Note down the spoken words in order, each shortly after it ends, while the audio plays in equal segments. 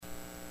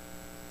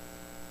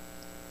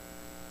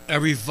A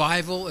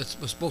revival. It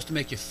was supposed to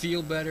make you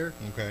feel better.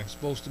 Okay. It's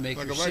supposed to make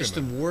Like your a vitamin.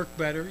 system work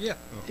better. Yeah.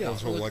 Yeah.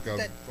 So like a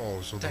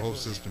so the type whole of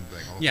thing. system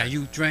thing. Okay. Yeah,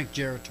 you drank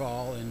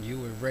Geritol and you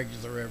were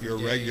regular every day. You're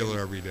regular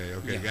every day.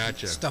 Okay, Yeah,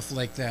 gotcha. Stuff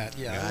like that.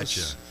 Yeah.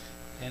 Gotcha.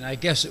 And I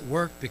guess it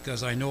worked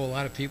because I know a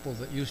lot of people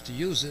that used to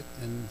use it,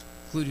 and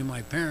including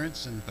my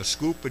parents. And A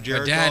scoop of Geritol.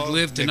 my dad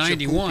lived to makes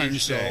you poop 91,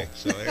 each day.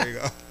 So there you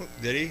go.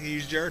 Did he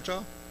use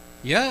Geritol?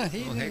 yeah,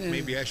 he Well, heck,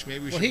 maybe we should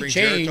well, bring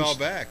Geritol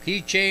back.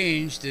 He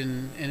changed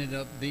and ended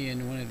up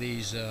being one of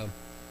these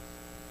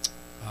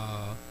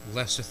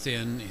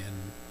lecithin and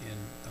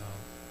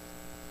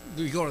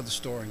you go to the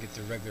store and get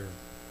the regular.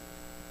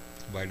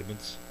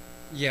 Vitamins.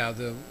 Yeah,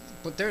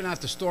 but they're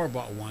not the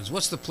store-bought ones.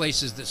 What's the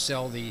places that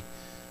sell the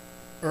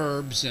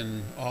herbs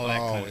and all that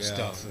kind of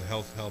stuff? The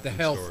health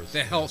stores.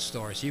 The health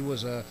stores.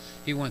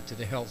 He went to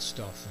the health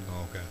stuff. And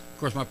Oh, okay. of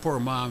course, my poor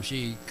mom,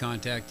 she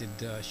got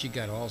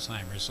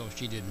Alzheimer's, so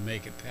she didn't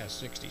make it past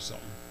 60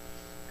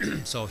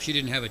 something. So she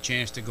didn't have a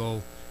chance to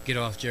go get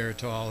off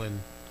Geritol and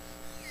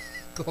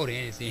go to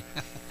anything.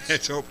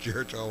 Let's hope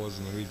Geritol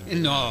wasn't the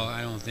reason. No,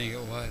 I don't think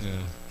it was. Yeah.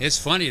 It's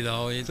funny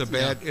though. It's a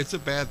bad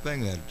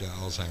thing, that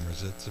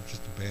Alzheimer's. It's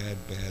just a bad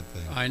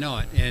thing. I know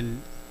it.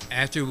 And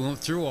after we went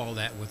through all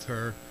that with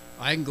her,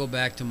 I can go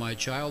back to my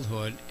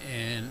childhood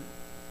and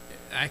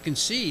I can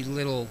see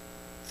little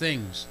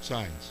things.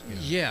 Signs.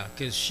 Yeah,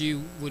 because she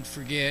would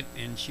forget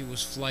and she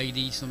was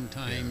flighty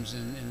sometimes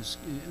and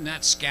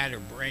not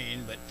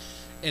scatterbrained,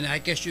 and I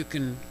guess you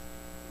can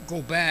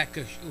go back.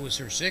 It was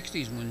her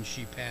 60s when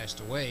she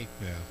passed away.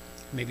 Yeah.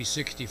 Maybe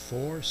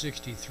 64,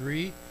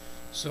 63.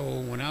 So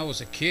when I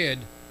was a kid,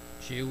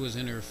 she was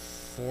in her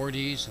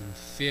 40s and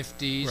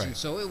 50s, Right. and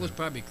so it was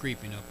probably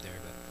creeping up there.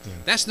 But Yeah.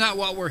 that's not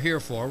what we're here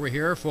for. We're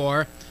here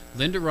for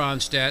Linda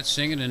Ronstadt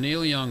singing a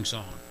Neil Young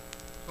song.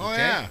 Oh, Okay?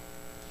 yeah.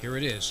 Here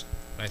it is.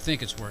 I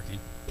think it's working.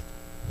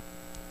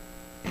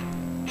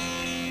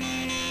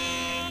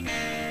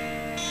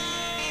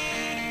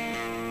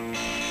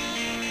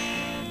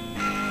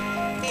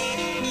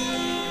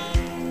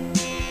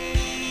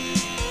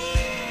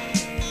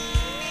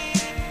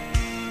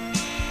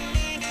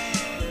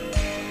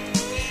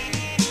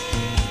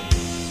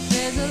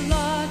 There's a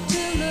lot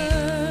to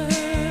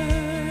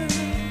learn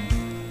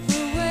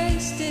for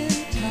wasting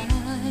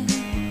time.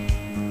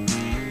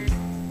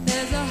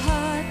 There's a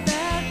heart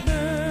that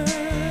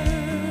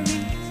burns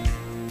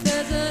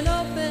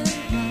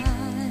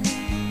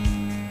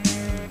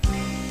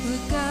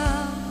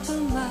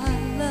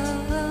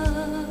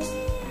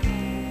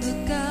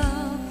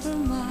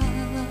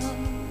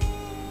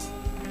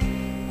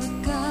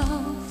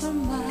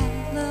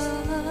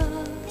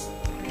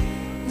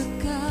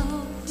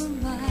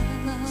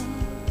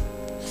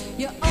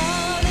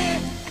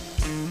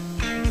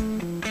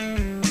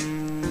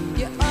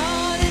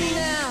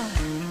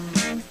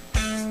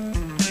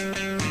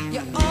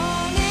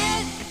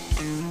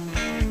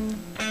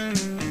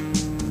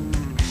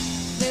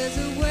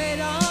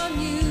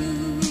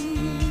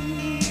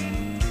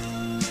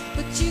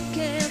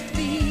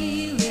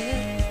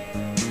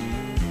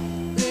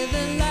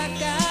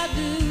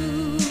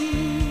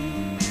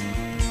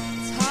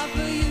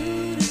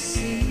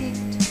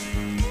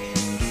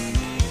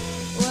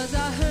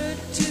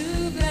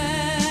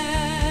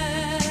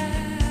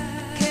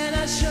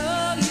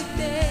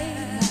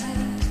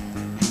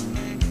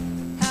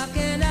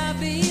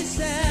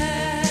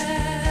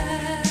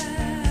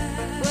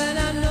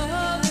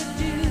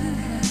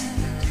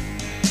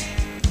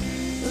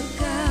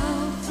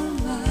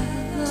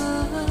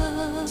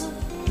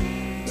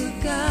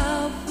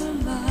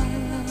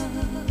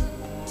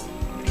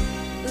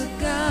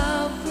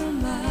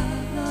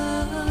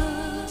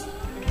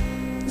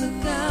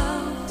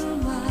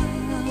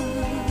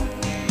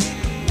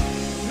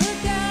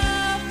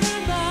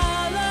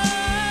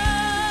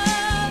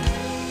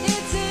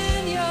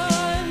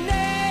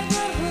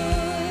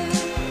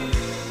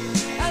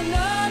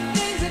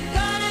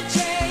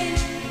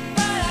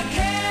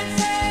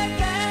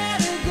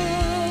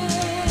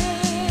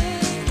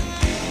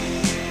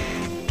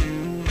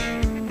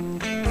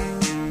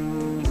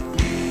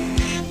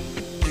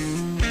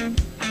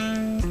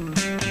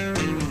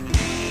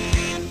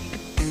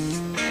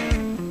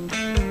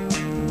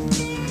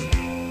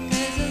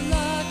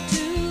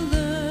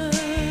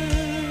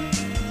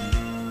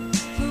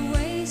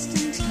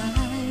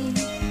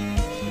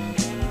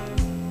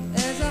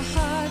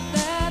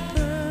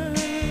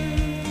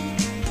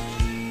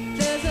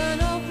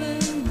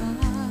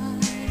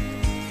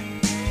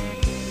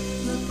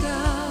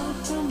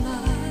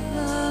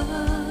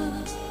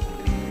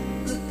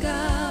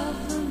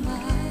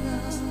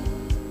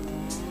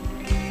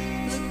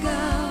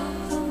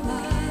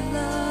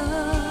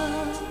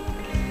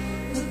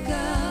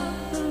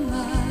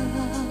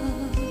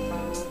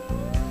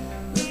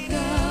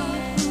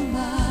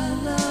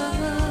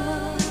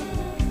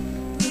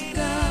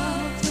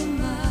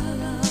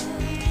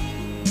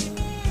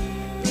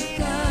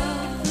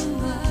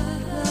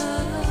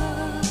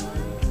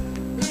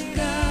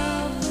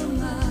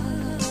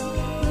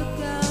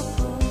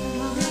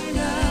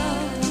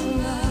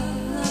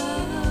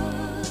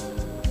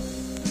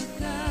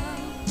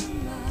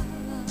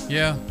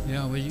Yeah,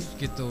 yeah. Well, you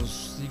get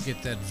those. You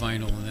get that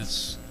vinyl, and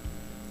that's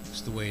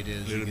the way it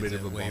is. Little You get bit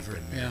of that a bump waver.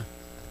 in there. Yeah,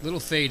 little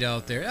fade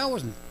out there. That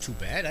wasn't too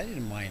bad. I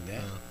didn't mind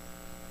that.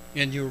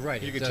 And you were right.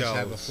 You It could does tell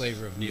have it a was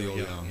flavor of Neil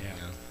Young. Yeah.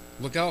 yeah.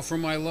 Look out for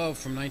my love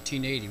from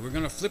 1980. We're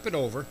gonna flip it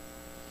over,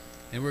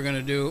 and we're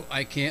gonna do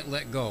I Can't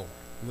Let Go,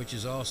 which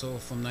is also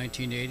from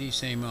 1980,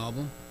 same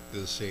album.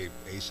 Does it say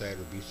A side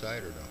or B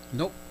side or no?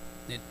 Nope,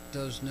 it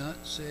does not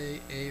say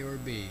A or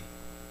B.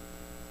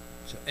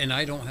 So, and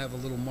I don't have a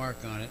little mark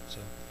on it, so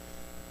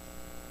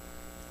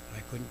I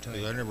couldn't tell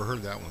you. I never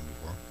heard that one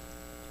before.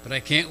 But I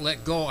Can't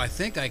Let Go. I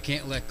think I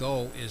Can't Let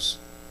Go is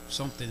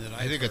something that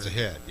I think it's a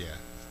hit. Yeah.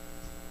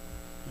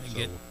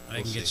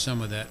 I can get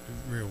some of that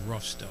real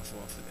rough stuff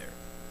off of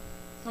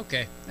there.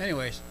 Okay.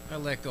 Anyways, I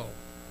let go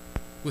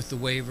with the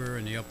waver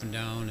and the up and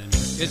down, and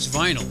it's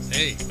vinyl.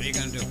 Hey, what are you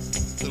gonna do?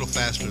 A little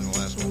faster than the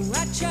last one.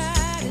 I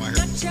tried and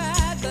I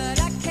tried, but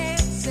I can't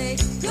say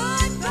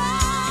goodbye.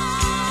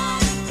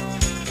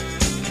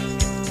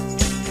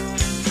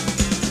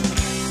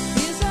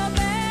 You're so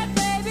bad,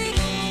 baby.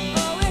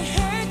 Oh, it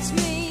hurts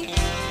me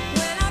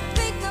when I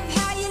think of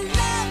how you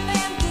love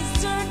and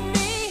desert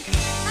me.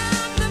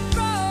 I'm the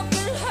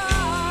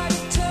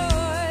broken-hearted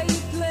toy you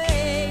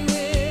play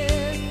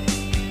with.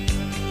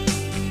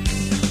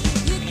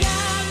 You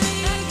got me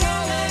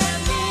going, I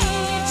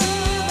need you,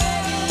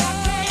 baby. I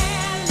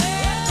can't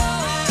let go,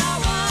 and I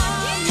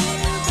want you,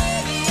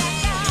 baby. I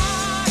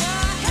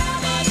gotta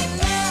have all your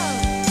love.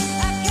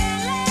 I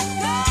can't let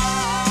go.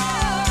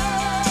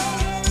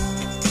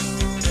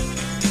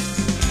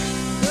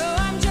 Though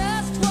I'm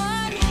just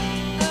one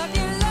of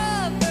your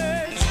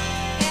lovers,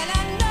 and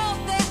I know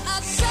there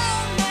are so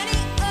many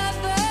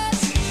others,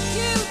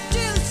 you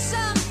do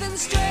something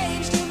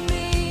strange to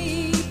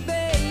me,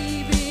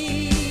 baby.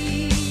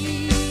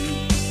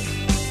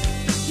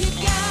 You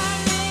got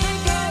me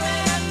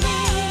going, I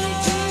need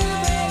you,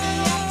 baby.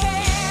 I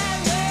can't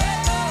let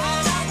go,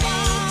 and I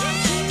want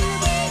you,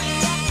 baby.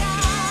 I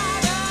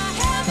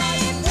gotta have all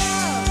your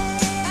love.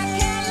 I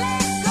can't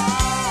let go.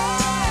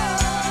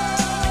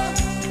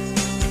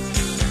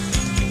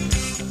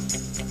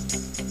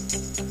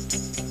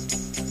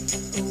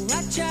 Oh,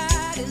 I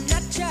tried and I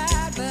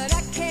tried, but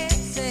I can't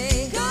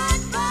say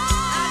goodbye.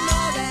 I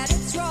know that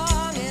it's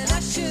wrong and I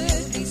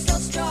should be so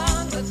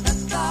strong, but the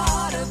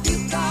thought of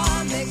you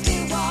gone makes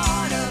me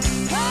wanna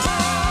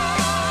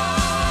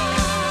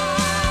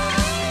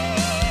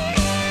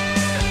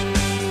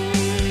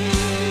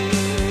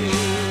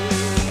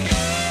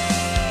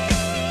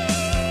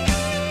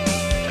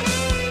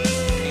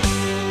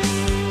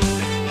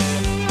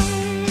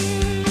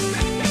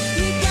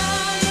You got me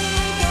going, I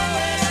need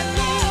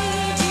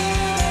you,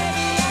 baby.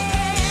 I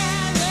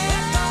can't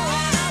let go,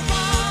 and I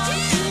want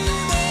you,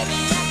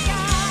 baby. I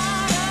gotta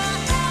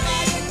have all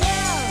your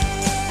love.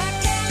 I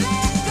can't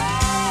let go.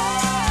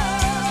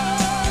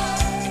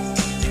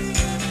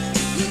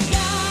 You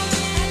got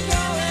me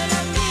going,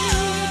 I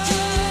need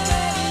you,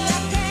 baby. I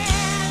can't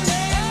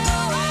let go,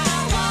 and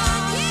I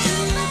want you,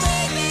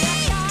 baby.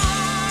 I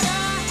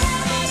gotta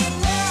have all your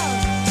love.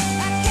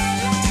 I can't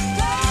let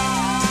go.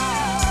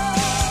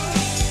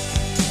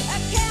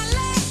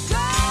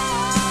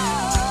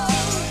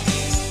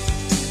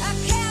 I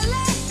can't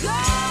let go.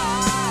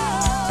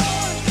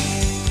 I can't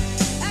let go.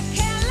 I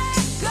can't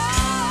let go.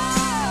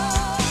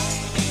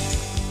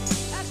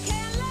 I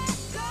can't let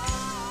go.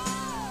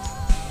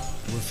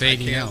 We're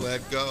fading Can't out.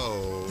 let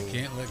go.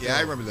 Can't Let Yeah, Go.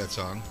 I remember that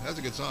song. That was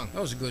a good song.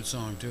 That was a good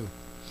song too.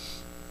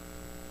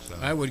 So,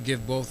 I would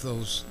give both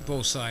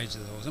sides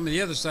of those. I mean,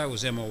 the other side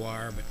was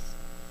MOR, but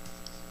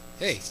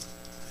hey,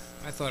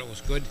 I thought it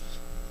was good.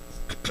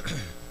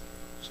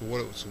 so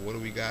what do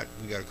we got?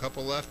 We got a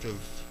couple left of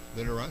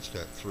Linda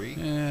Ronstadt. Three.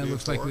 Yeah, it Three or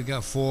looks like four? we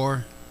got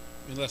 4,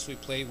 unless we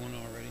played one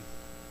already.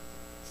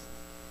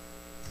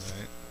 All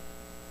right.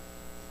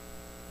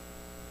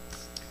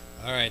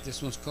 All right,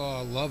 this one's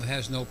called Love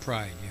Has No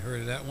Pride. You heard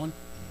of that one?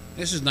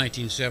 This is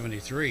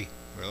 1973.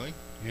 Really?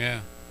 Yeah,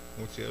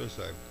 What's the other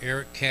side?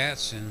 Eric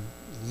Katz and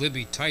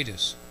Libby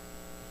Titus.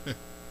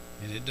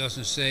 And it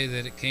doesn't say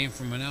that it came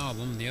from an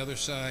album. The other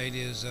side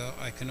is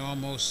I Can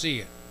Almost See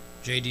It.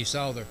 J.D.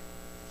 Souther,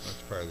 That's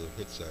probably the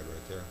hit side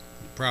right there.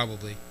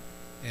 probably.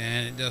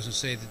 And it doesn't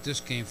say that this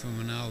came from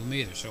an album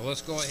either. So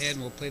let's go ahead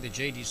and we'll play the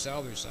J.D.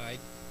 Souther side.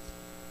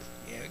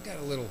 Yeah, it got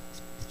a little...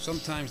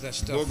 Sometimes that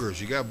stuff...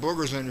 Boogers. You got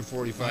boogers on your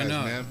 45s, I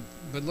know, man.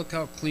 but look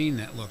how clean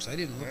that looks. I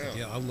didn't look at it.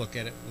 Yeah. I'll look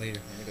at it later.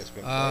 I think that's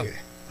been played.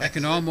 I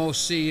Can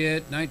Almost See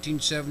It,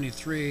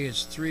 1973.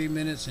 It's 3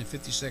 minutes and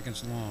 50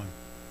 seconds long.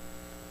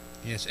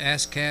 Yes,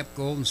 ASCAP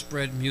Golden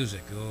Spread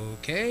Music.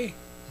 Okay.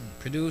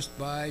 Produced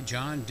by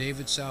John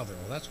David Souther.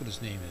 Well, that's what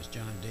his name is,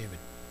 John David.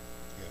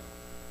 Yeah.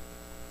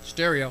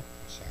 Stereo.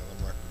 Asylum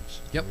Records.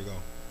 Yep. Here we go.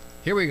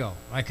 Here we go.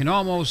 I Can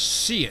Almost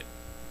See It.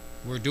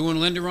 We're doing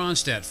Linda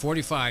Ronstadt,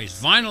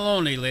 45s. Vinyl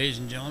only, ladies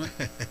and gentlemen.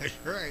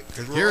 Right.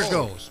 'Cause we're Here it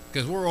old. goes,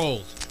 because we're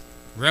old.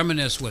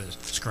 Reminisce with us.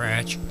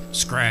 Scratch,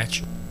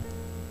 scratch.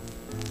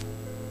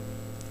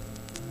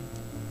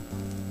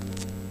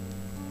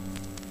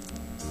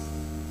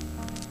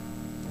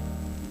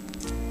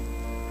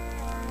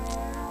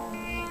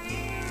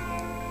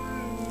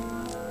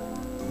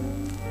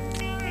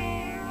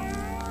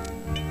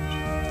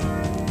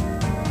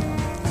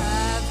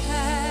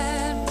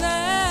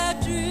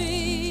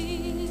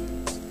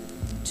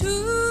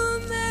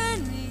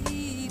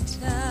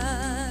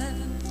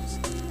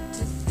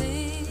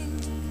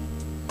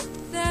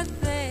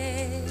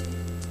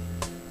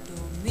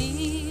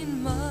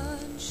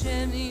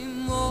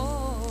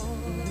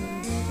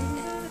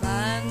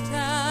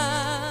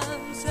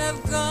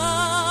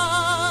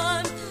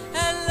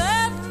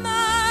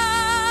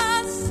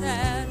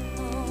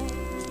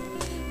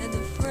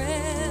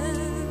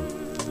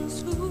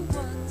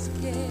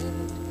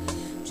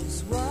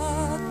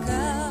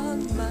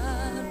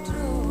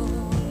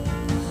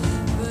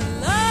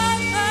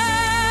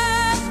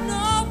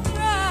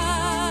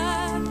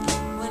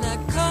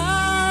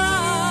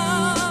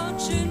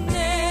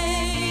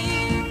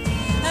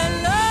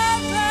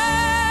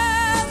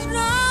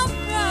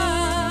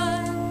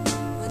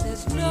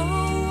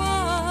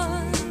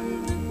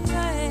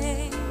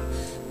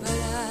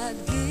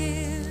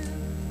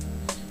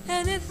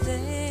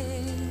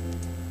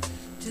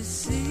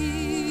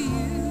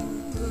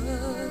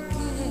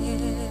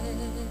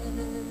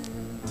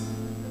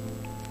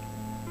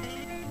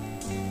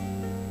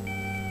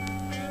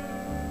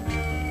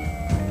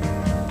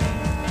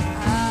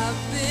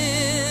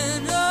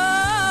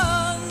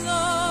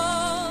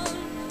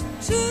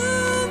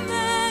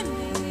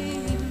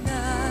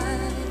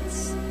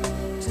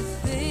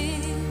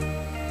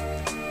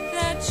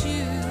 that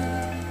you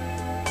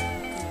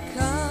could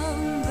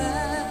come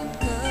back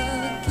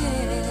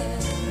again.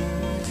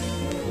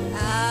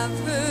 I've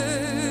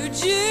heard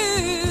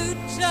you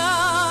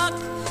talk.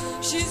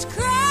 She's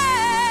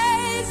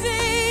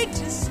crazy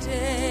to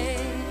stay,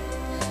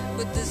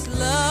 but this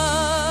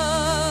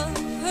love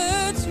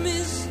hurts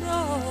me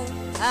so.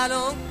 I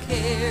don't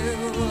care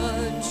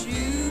what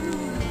you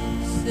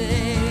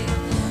say.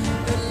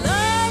 Your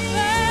love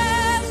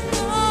has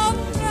no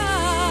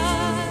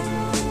pride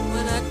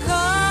when I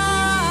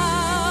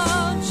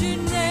call your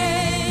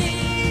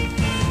name,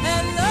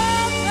 and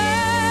love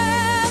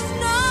has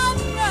no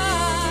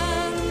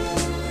pride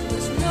when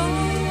there's no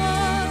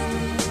one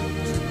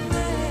to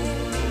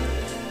blame.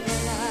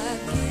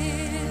 I'd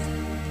give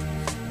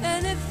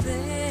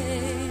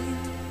anything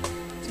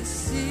to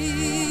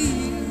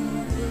see you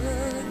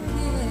again.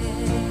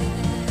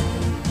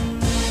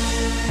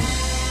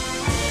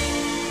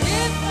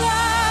 If I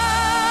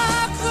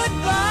could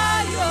buy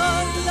your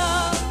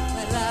love,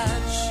 well,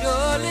 I'd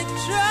surely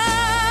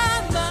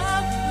try, my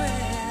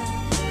friend.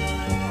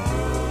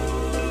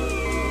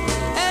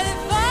 And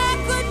if I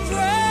could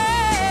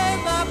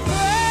pray, my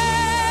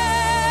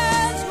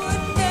prayers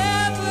would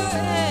never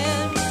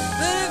end.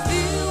 But if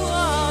you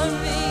want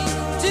me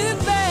to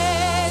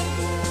beg,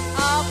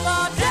 I'll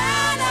fall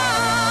down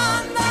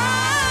on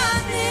my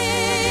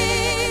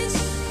knees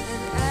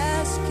and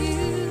ask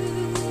you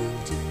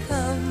to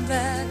come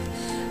back.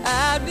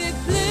 I'd be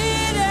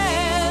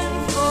pleading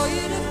for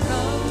you to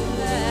come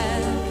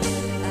back.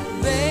 I'd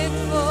beg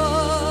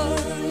for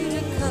you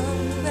to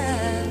come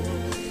back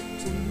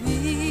to me.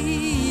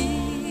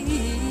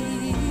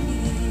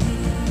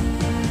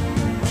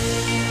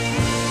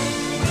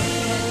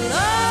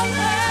 Love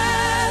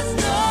has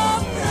no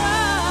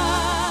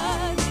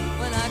pride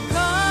when I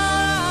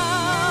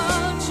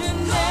call your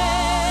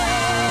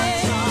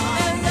name,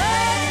 and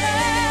love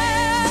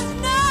has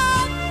no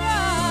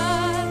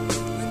pride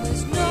when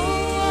there's no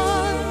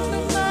one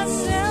but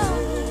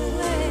myself to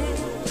blame.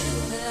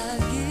 But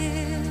I'd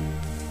give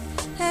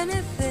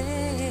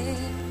anything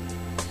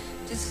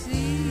to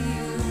see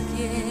you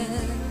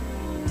again.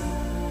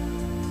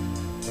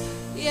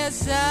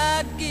 Yes,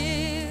 I'd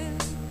give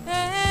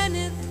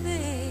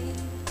anything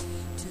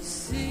to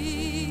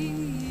see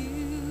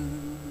you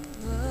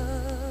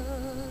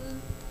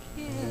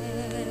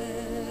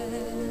again.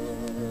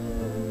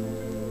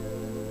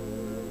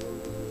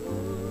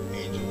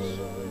 Angels.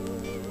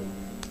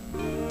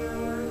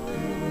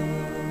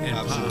 And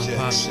Pops and ticks.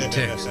 pops and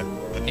ticks.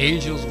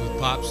 Angels with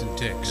pops and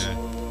ticks. Yeah.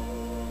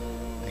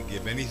 I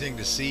give anything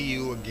to see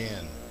you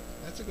again.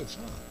 That's a good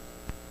song.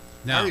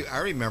 Now, I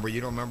remember.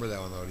 You don't remember that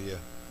one though, do you?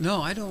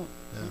 no, I don't.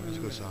 Yeah, it's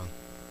a good song.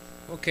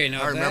 Okay,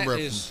 now I remember that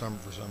it is, for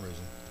some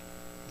reason,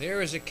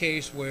 there is a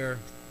case where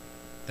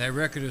that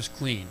record is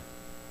clean,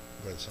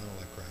 but it sounded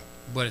like crap.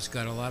 but it's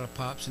got a lot of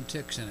pops and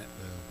ticks in it.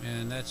 Yeah.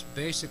 And that's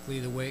basically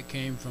the way it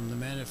came from the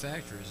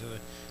manufacturers.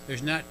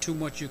 There's not too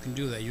much you can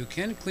do that. You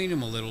can clean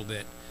them a little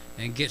bit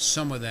and get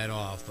some of that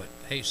off, but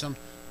hey,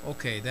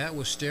 that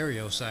was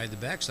stereo side. The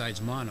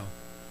backside's mono.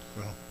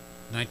 Well,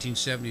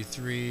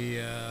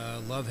 1973,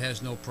 Love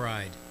Has No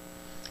Pride.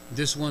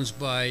 This one's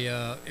by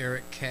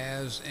Eric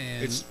Kaz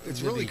and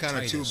it's really kind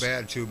of too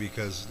bad too,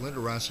 because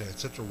Linda Ronstadt had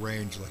such a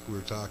range, like we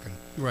were talking.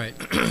 Right.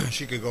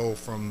 She could go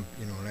from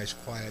a nice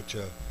quiet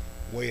to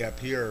way up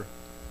here,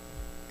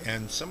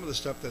 and some of the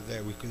stuff that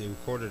they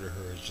recorded of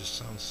her just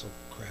sounds so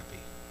crappy.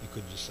 It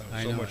could just sound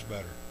so much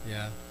better.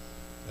 Yeah.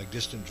 Like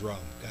Distant Drum.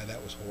 God,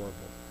 that was horrible.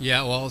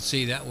 Yeah, well,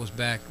 see, that was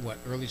back,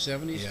 early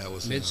 70s? Yeah, it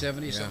was, mid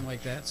 70s, yeah. something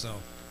like that, so.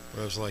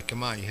 But I was like,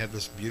 come on, you had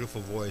this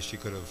beautiful voice. You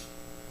could have,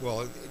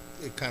 well,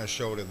 it kind of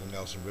showed in the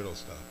Nelson Riddle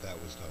stuff. That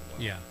was done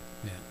well. Yeah.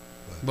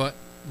 But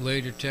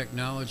later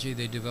technology,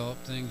 they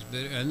developed things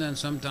better, and then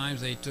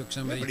sometimes they took Yeah,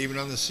 somebody. but even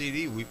on the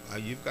CD,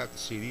 you've got the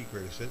CD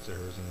greatest hits of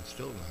hers, and it's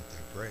still not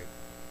that great.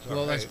 It's Well,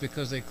 all that's right.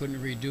 because they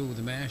couldn't redo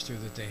the master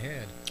that they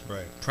had.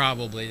 Right.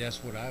 Probably, that's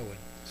what I would.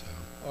 So.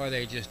 Or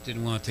they just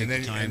didn't want to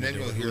take the time And then to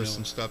do you'll it. Who hear knows?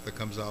 some stuff that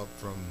comes out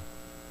from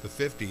the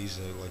 50s,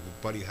 like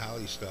Buddy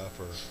Holly stuff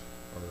or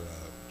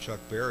Chuck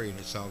Berry, and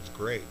it sounds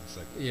great. It's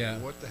like, Yeah.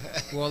 what the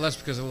heck? Well, that's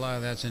because a lot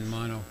of that's in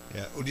mono.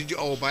 Yeah. Oh, did you?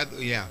 Oh,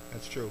 yeah,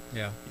 that's true.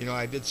 Yeah.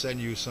 I did send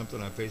you something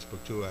on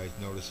Facebook too. I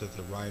noticed that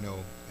the Rhino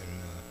in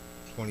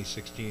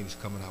 2016 is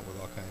coming out with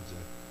all kinds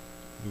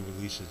of new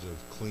releases of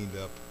cleaned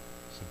up,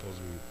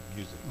 supposedly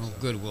music. Oh, so.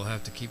 good. We'll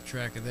have to keep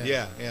track of that.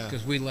 Yeah, yeah.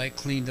 Because we like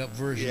cleaned up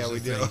versions. Yeah, we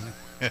of do.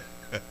 things.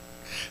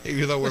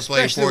 Even though we're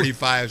playing Especially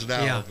 45s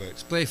now, Yeah, but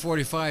let's play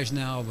 45s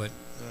now, but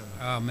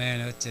oh man,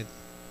 that's it.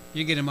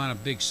 You get them on a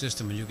big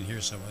system and you can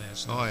hear some of that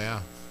stuff. oh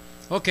yeah.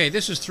 Okay,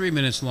 this is 3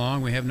 minutes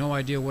long. We have no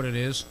idea what it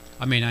is.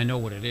 I mean, I know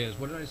what it is.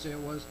 What did I say it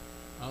was?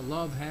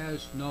 Love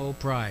Has No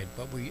Pride.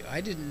 But I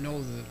didn't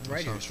know the That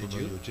writers, sounds did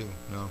familiar you? too.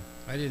 No.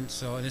 I didn't.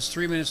 So, and it's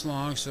 3 minutes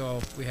long,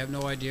 so we have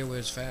no idea whether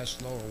it's fast,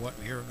 slow, or what.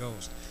 Here it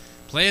goes.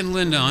 Playing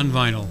Linda on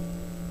vinyl.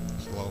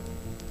 Slow.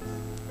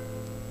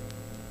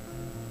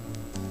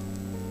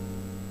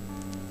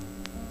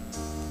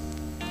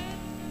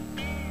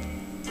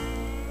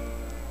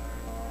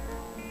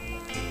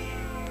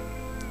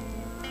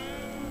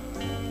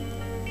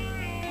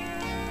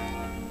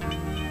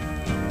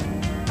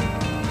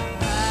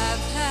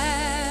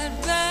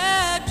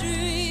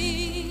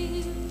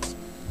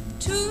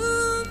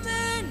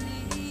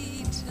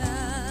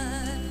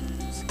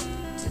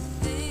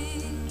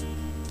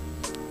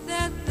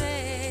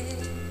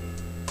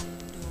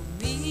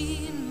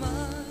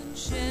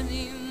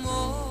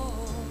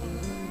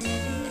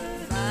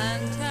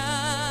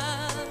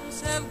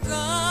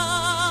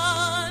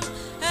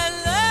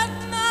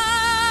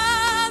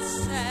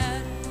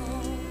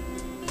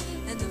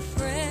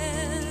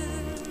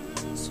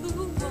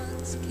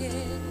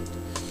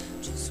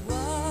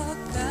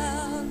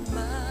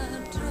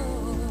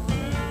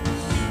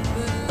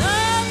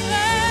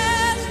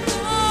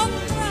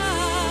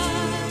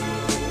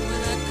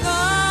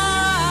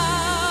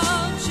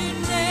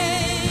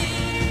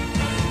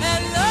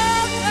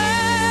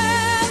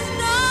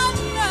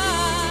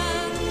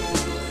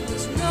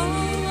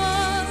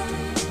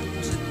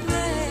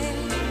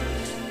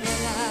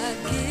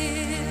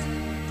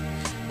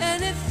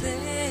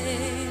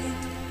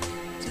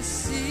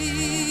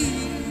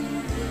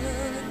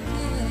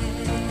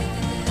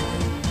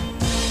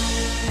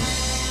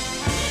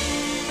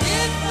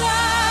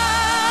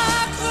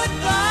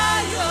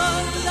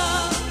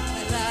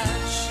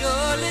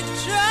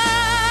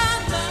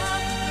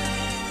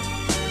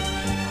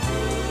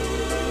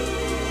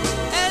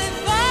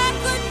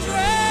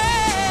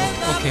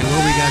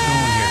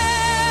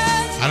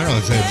 I don't know.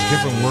 It's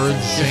different words,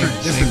 Different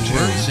same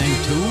words, tune. same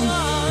tune.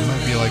 It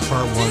might be like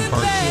part 1,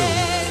 part 2,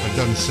 but it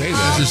doesn't say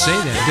that. Doesn't say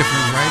that.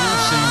 Different writer,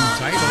 same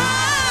title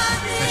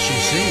that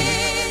she's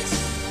singing.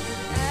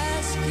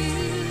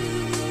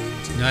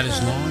 Not as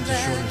long. It's a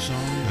shorter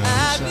song. On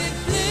this side.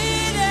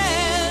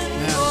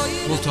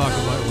 Yeah, we'll talk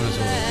about it when it's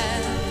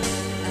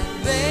over.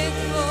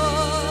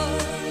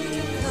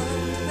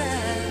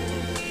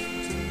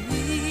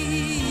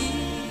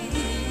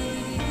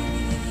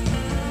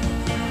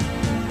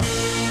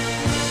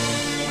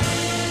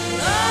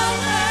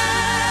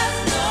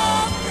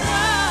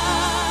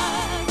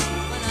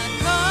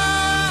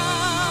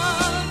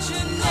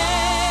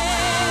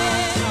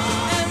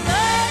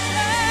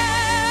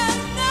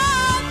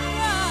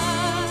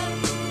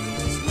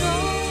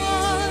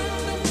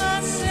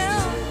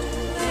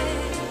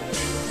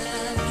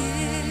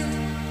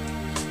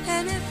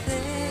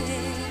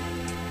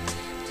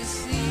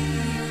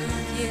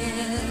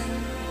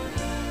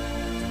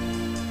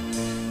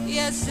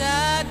 Yes,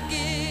 I'd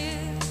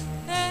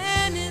give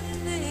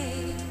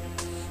anything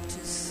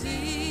to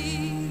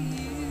see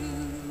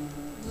you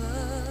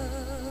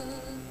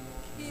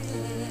again.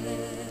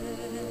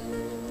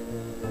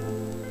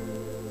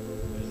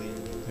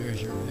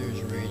 There's your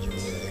Rachel.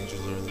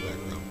 Angels are in the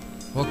background.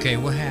 Okay,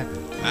 what happened?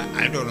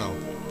 I don't know.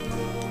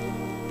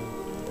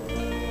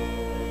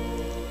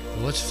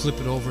 Well, let's flip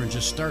it over and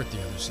just start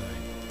the other side.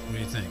 What do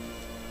you think?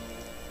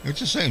 It's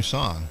the same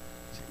song,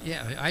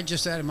 Yeah, I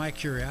just added my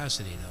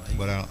curiosity though.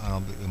 but I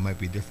don't. It might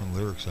be different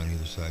lyrics on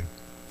either side.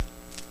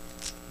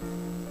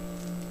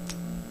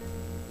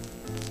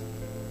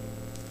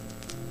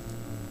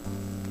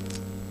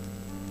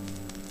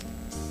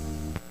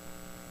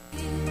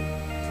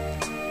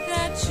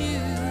 That you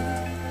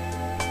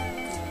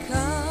could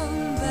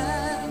come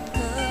back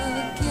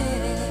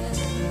again.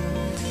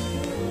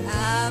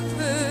 I've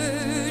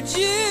heard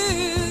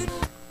you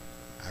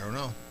I don't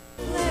know.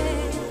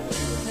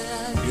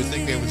 play. You'd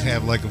think they would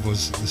have like if it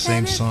was the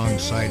same song,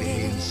 side A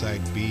and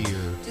side B,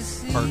 or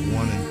part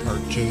 1 and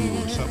part 2,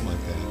 or something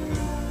like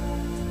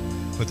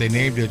that. But they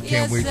named it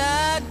 "Can't Wait."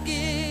 I'd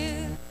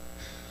give.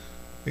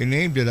 They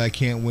named it "I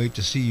Can't Wait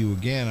to See You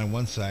Again" on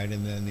one side,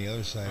 and then the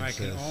other side I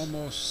says, can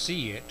almost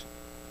see it.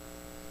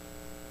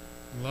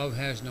 Love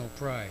has no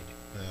pride.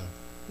 Yeah.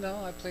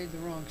 No, I played the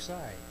wrong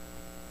side.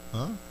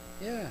 "Huh?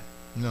 Yeah.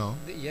 No,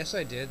 Yes,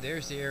 I did.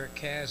 There's the Eric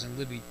Kaz and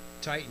Libby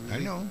Titan. I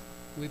know.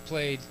 We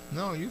played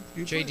No, you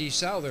J.D.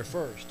 Souther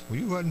first. Well,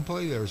 you hadn't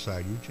played the other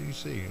side. You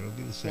see, it'll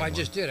be the same. Well, I one.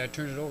 just did. I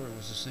turned it over. It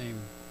was the same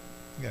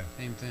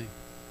thing.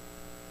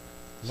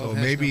 So Love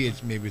has maybe no-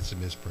 it's a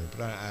misprint,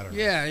 but I don't know.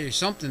 Yeah, there's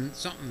something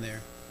there.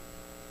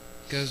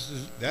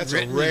 Because That's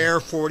a rare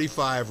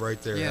 45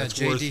 right there. Yeah, That's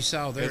J.D. worth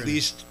Souther. at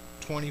least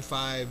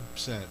 25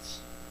 cents.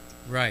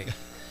 Right.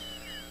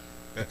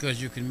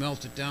 Because you can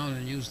melt it down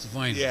and use the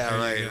vinyl. Yeah, There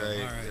right, you go. right,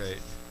 All right. right.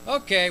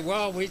 Okay,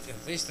 well,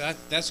 at least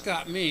that's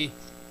got me.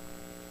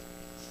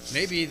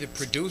 Maybe the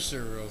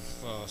producer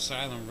of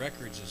Silent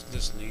Records is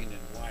listening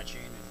and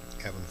watching,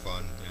 Having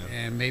fun. Yeah.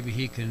 and maybe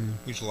he can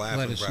He's laughing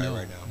let us probably know.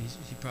 right now. He's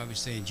probably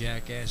saying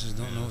jackasses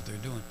don't know what they're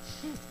doing.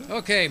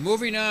 Okay,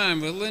 moving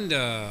on with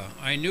Linda.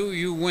 I Knew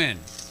You When.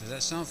 Does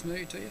that sound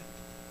familiar to you?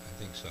 I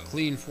think so.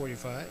 Clean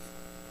 45.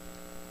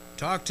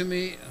 Talk to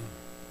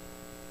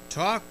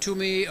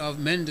me of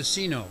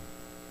Mendocino,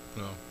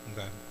 No,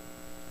 okay.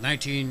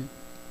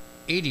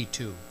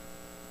 1982.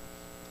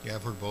 Yeah,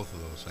 I've heard both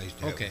of those. I used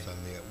to have Okay. this on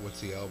what's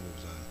the album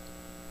was on?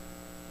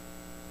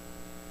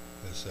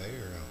 Did it say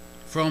or no?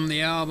 From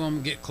the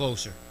album Get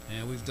Closer.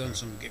 And we've done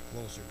some Get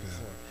Closer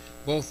before.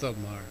 Both of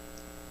them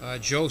are.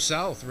 Joe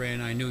South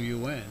ran I Knew You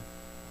When.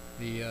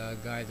 The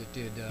guy that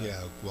did...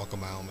 Yeah, Walk a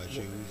Mile in My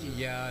Shoes.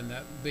 Yeah, and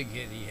that big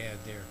hit he had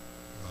there.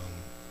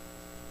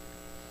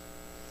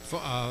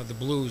 Um, The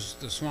blues,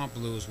 the Swamp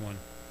Blues one.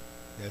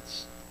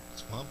 that's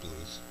Swamp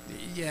Blues.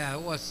 Yeah,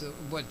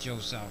 what Joe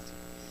South?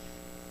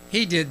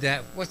 He did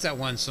that. What's that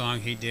one song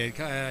he did?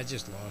 I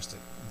just lost it.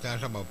 I'm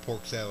talking about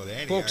Pork Salad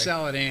Annie. Pork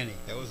Salad Annie.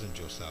 That wasn't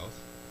Joe South.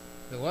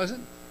 It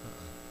wasn't?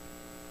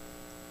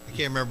 I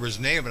can't remember his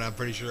name, but I'm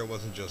pretty sure it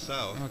wasn't Joe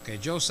South. Okay,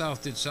 Joe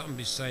South did something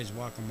besides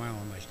Walk a Mile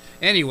on My...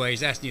 Anyways,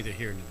 that's neither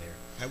here nor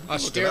there. We can look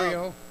it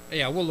Stereo. up.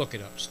 Yeah, we'll look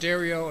it up.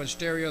 Stereo,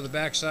 the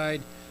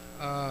backside.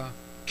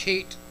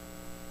 Kate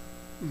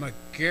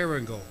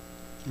McGarrigle.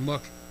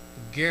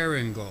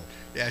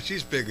 Yeah,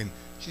 she's big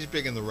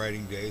in the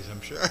writing days,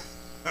 I'm sure.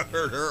 I've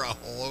heard her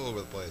all over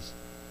the place.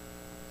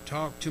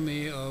 Talk to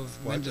Me of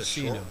Well, that's a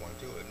Mendocino. short one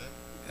too, isn't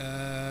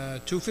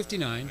it?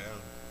 259.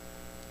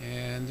 Yeah.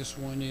 And this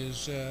one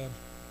is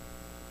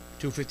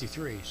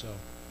 253. So All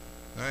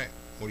right.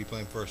 What are you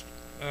playing first?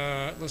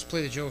 let's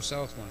play the Joe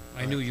South one.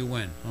 I All Knew right. You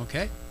When.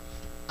 Okay.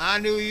 I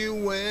Knew You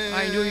When.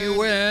 I Knew You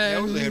When.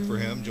 That was a hit for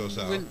him, Joe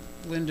South.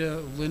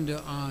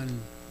 Linda on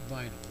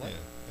vinyl. What?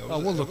 Yeah.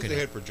 We'll look that was it a up.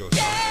 hit for Joe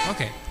South.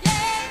 Okay.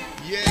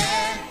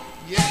 Yeah.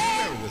 Yeah,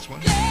 you remember this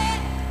one.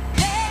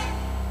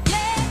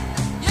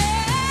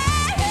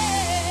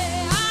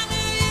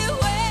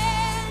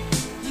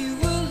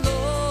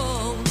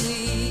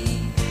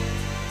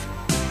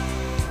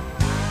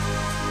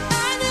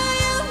 I knew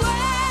you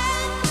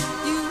when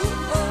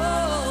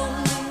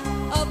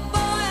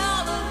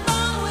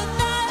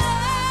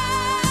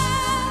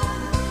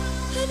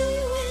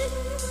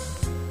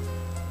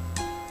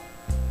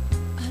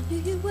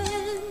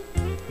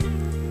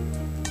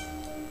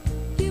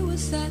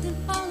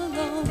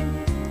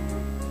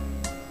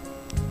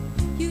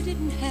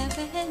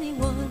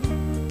anyone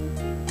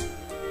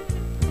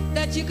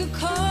that you could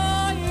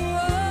call your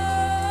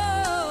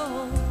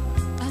own.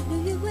 I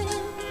knew you when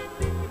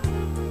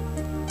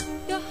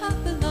your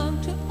heart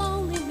belonged to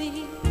only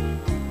me,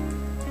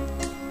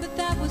 but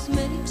that was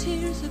many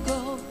tears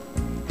ago.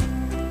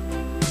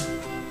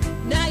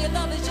 Now your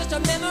love is just a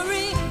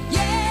memory.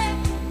 Yeah,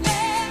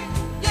 yeah,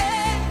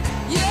 yeah,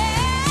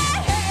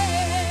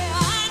 yeah.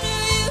 I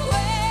knew you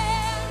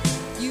when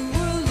you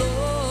were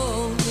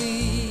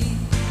lonely.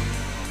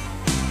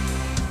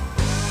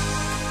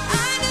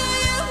 I knew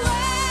you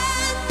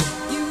when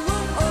you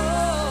were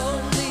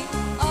only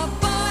a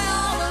boy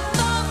all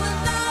alone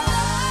without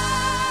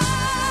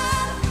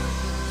love.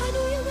 I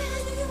knew you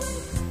when,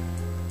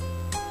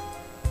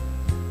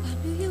 I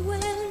knew you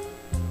when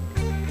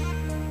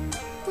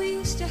we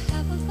used to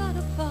have a lot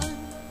of fun,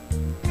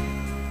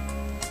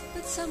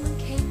 but someone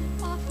came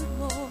and offered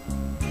more.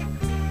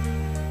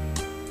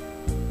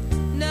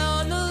 Now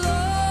on the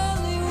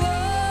lonely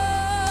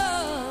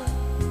road,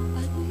 I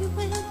knew you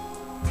when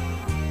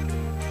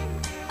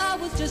I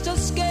was just a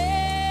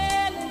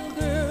scared little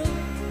girl.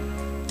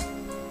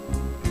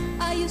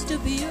 I used to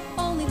be your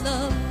only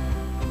love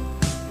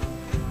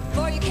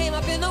before you came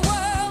up in the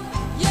world.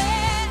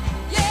 Yeah,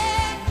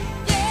 yeah,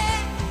 yeah,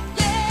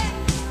 yeah,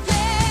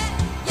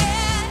 yeah,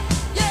 yeah,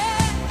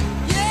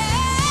 yeah,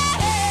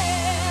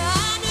 yeah. I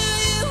knew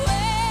you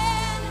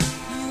when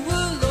you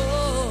were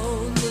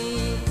lonely.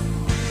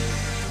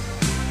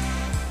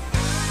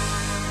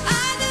 I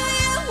knew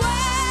you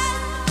when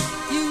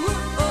you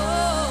were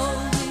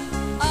only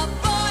a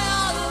boy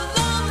all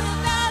alone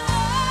without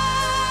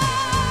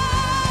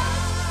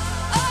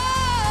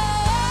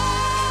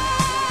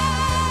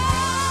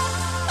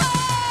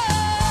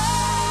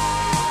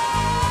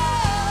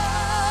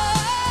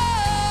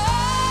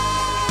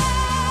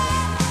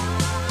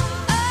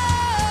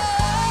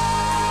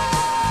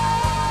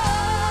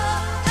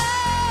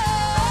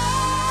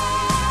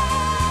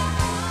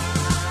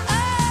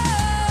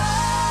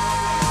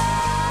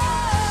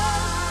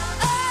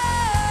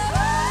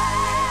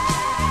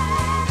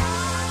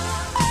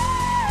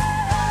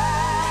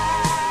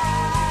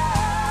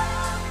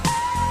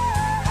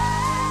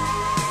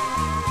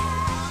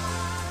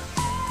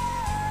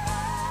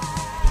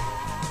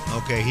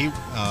Okay,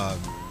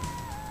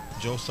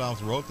 Joe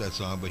South wrote that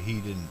song, but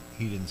he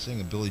didn't sing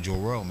it. Billy Joe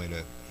Royal made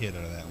a hit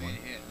out of that Made one.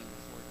 a hit, number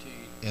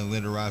 14. And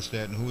Linda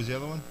Ronstadt, and who was the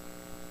other one?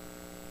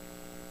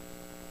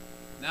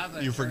 Now that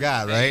I You turn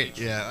forgot, the right? page,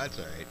 Yeah, that's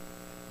all right.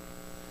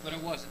 But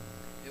it wasn't.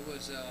 It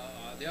was the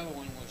other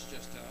one was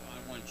just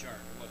on one chart.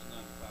 It wasn't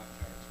on the top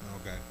charts.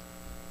 Okay.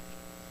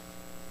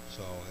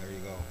 So there you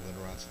go,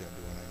 Linda Ronstadt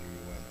doing "I Knew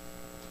You When."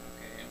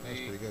 Okay, and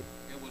That's pretty good.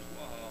 It was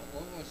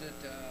what was it?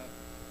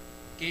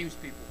 Games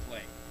people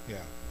play.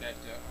 Yeah. That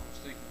I was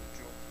thinking of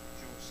Joe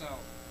South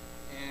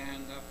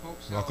and Polk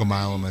Salad. Walk a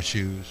mile in my Annie-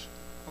 shoes.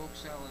 Polk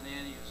Salad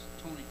Annie is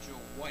Tony Joe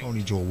White.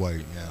 Tony Joe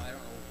White. I Yeah.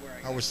 don't know where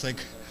I I was got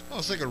thinking. those. I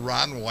was thinking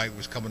Ron White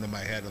was coming to my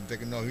head. I'm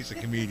thinking, no, he's a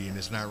comedian.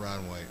 It's not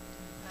Ron White.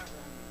 Not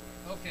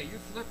Ron White. Okay, you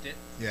flipped it.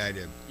 Yeah, I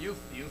did. You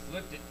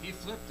flipped it. He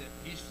flipped it.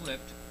 He's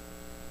flipped.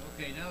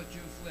 Okay, now that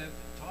you flipped,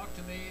 Talk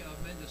to Me of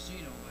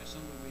Mendocino by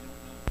somebody we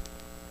don't know.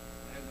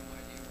 I have no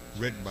idea who this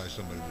Written is. by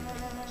somebody we know.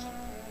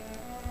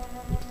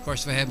 Of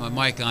course, if I had my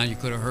mic on, you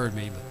could have heard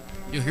me, but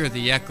you'll hear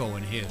the echo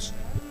in his.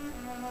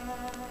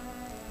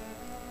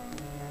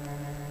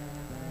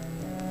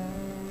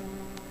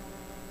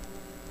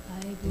 I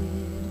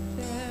bid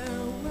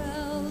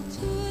farewell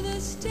to the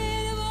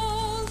state of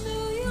old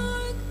New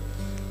York,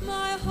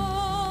 my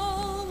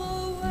home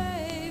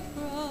away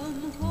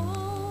from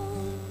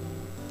home.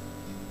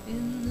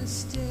 In the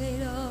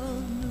state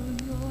of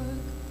New York,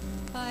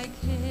 I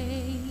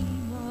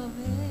came of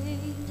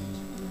age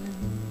when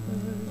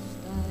first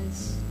I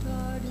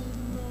started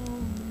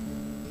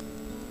roaming,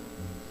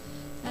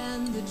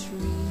 and the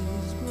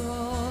trees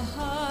grow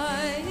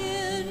high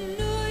in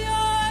New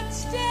York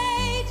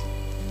State,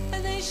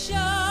 and they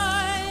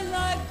shine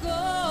like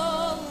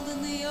gold in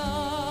the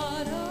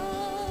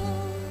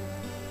autumn.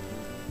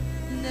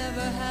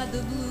 Never had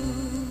the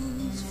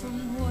blues from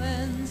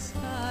whence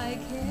I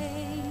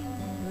came,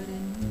 but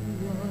in New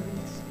York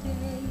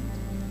State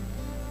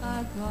I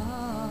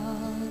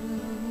got 'em.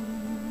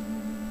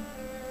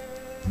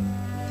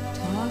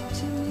 Talk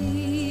to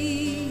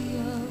me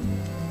of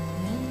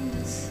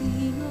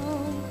Mendocino,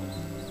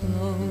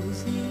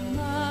 closing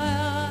my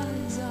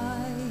eyes I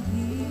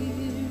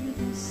hear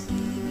the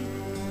sea.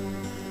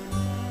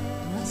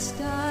 Must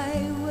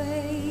I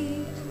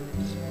wait?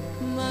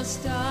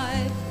 Must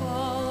I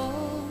follow?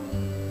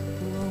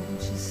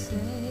 Won't you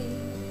say,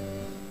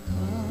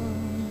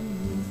 come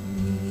with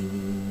me?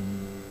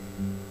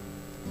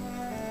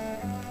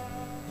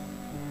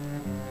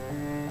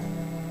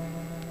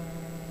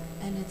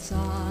 And it's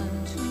on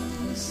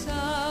to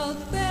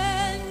South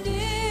Bend,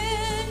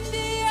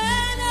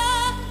 Indiana,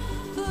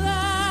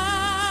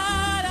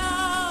 flat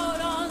out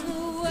on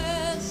the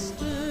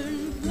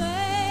western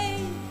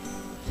plain.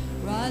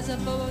 Rise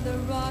up over the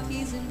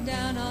Rockies and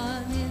down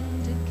on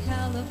into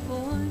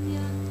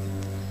California,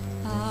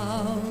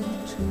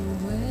 out to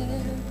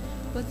where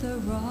but the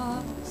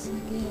rocks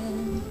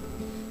again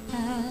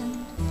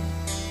and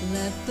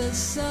let the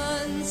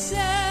sun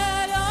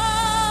set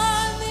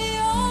on the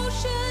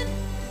ocean.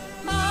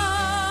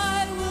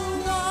 I will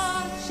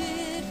watch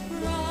it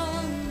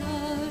from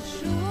the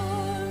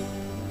shore.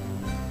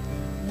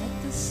 Let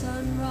the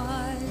sun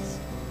rise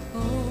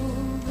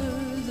over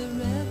the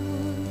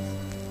redwoods.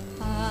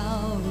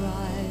 I'll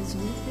rise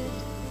with it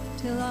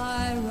till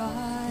I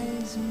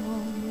rise no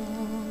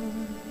more.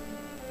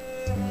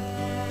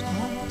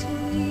 Talk to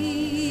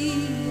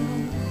me,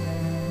 oh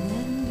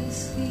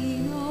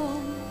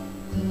Mendocino.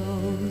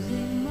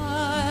 Closing my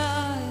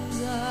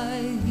eyes,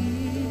 I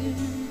hear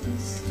the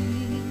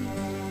sea.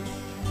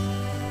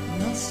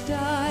 Must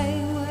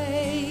I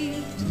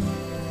wait?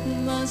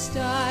 Must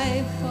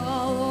I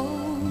follow?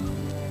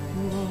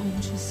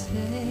 Won't you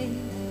say,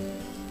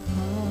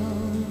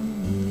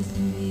 come with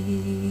me?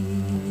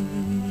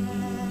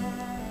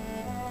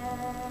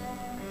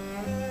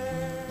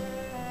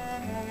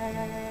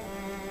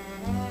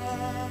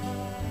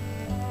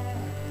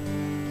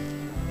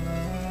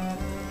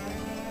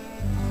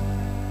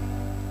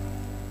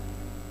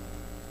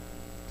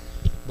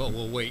 But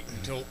we'll wait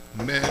until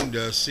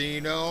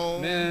Mendocino.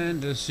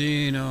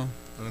 Mendocino.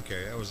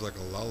 Okay, that was like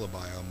a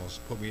lullaby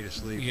almost. Put me to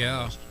sleep. Yeah.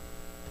 Almost.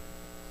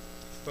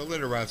 But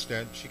Linda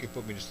Ronstadt, she could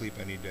put me to sleep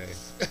any day.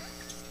 Right,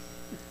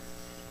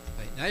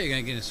 now you're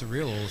going to get into some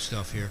real old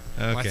stuff here.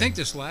 Well, I Okay. think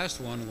this last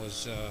one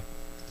was,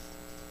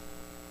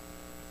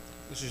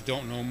 this is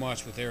Don't Know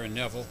Much with Aaron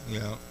Neville.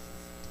 Yeah.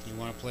 You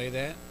want to play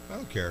that? I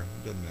don't care.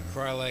 It doesn't matter.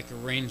 Cry Like a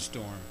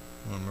Rainstorm.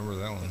 I don't remember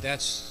that one. But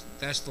that's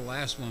the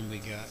last one we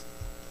got.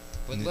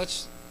 But Mm.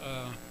 let's,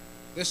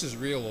 this is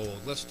real old.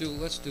 Let's do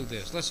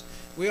this.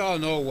 We all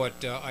know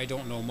what I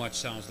Don't Know Much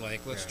sounds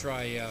like. Let's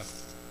try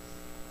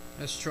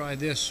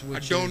this, I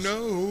which don't is,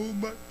 know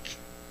much.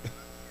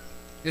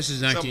 This is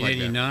Something like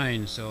that.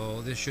 1989,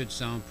 so this should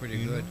sound pretty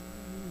You good.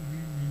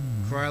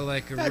 know? Cry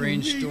Like a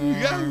Rainstorm.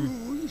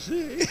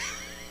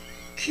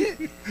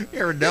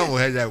 Aaron Neville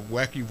had that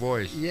wacky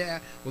voice. Yeah.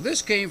 Well,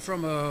 this came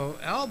from a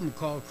album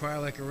called Cry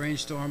Like a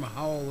Rainstorm,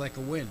 Howl Like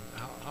a Wind.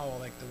 Howl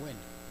Like the Wind.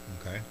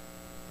 Okay.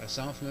 That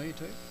sound familiar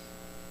to you?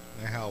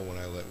 I howl when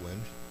I let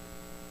wind.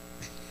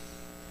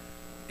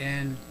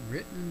 And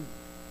written,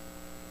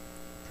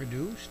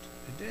 produced.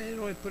 They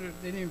didn't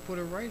even put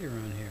a writer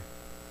on here.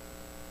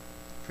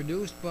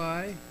 Produced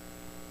by,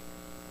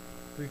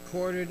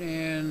 recorded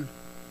and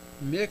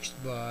mixed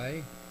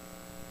by.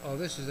 Oh,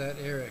 this is that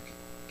Eric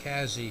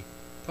Kazi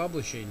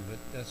Publishing, but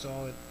that's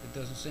all. It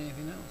doesn't say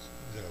anything else.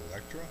 Is that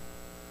Electra?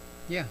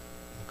 Yeah.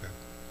 Okay.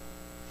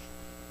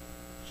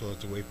 So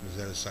it's away from, is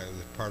that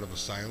part of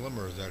Asylum,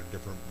 or is that a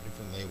different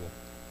label?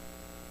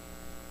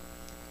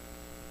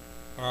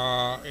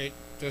 It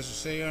does it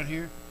say on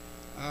here?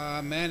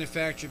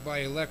 Manufactured by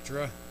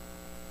Electra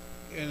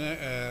in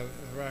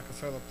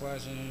Rockefeller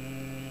Plaza,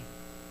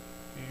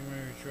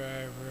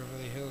 Drive,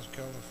 Beverly Hills,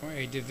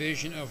 California, a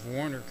division of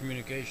Warner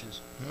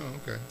Communications. Oh,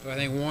 okay. So I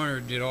think Warner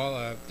did all.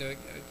 I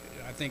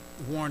think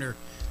Warner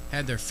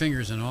had their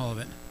fingers in all of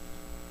it.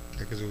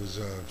 Because it was,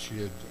 she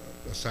did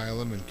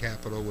Asylum and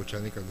Capitol, which I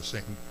think are the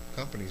same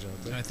companies,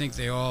 aren't they? I think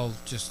they all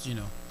just,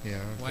 Yeah.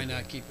 why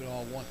not keep it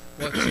all one?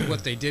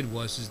 What they did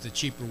was the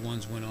cheaper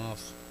ones went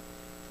off,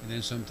 and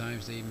then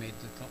sometimes they made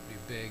the company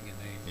big, and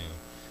they. Yeah.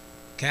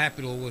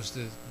 Capitol was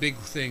the big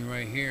thing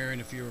right here,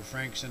 and if you were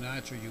Frank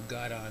Sinatra, you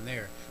got on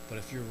there. But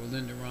if you were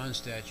Linda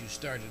Ronstadt, you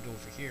started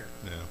over here.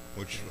 Yeah.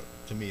 Which,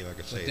 to me, like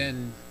I say, But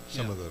then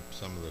some of the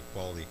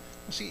quality.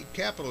 Well, see,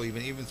 Capitol,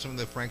 even some of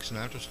the Frank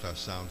Sinatra stuff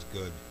sounds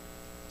good.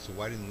 So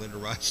why didn't Linda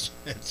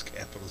Ronstadt's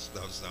Capitol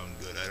stuff sound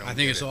good? I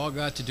think it's all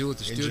got to do with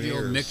the studio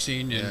Engineers.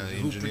 mixing and Yeah,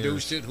 who engineers.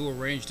 produced it, who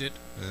arranged it.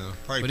 Yeah.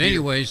 Probably But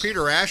anyways-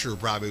 Peter Asher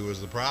probably was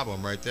the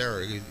problem right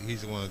there.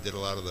 He's the one that did a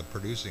lot of the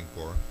producing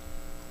for her.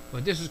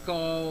 But this is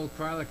called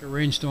Cry Like a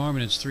Rainstorm,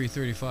 and it's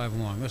 3:35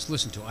 long. Let's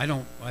listen to it.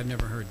 I've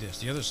never heard this.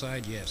 The other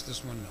side, yes.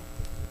 This one, no.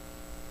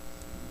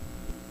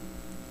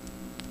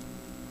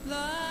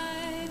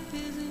 Life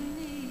isn't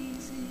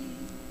easy.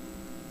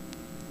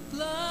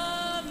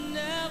 Love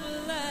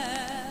never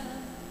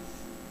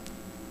lasts.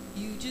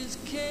 You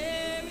just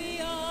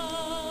carry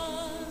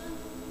on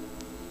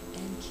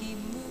and keep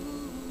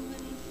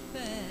moving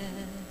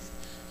fast.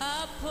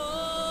 I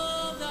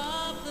pulled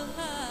off the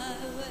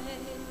highway,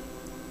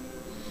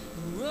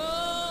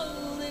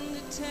 rolled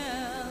into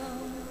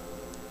town.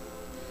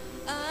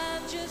 I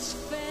just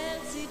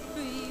fancied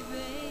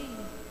breathing,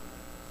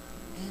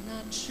 and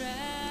I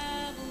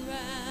travel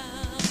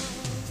round.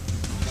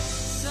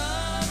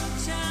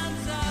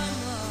 Sometimes I'm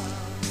up,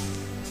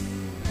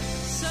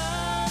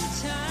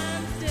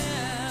 sometimes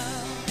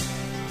down.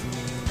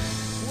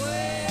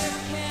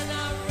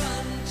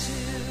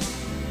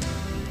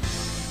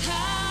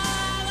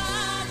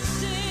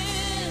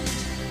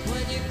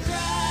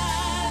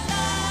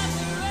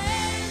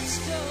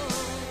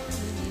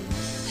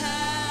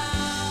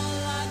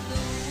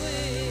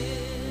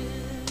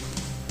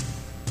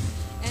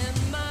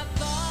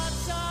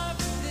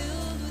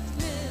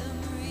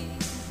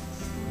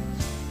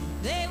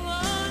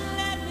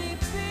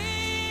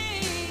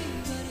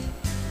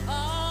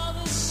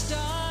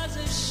 stars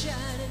are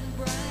shining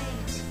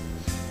bright.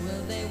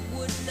 Well, they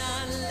would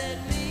not let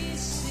me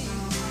see.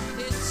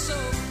 It's so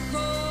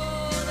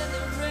cold and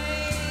the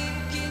rain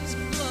keeps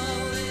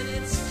blowing.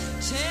 It's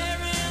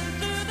tearing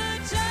through the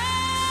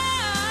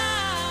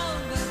town.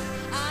 But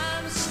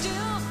I'm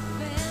still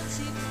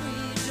fancy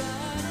free,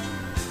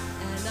 darling,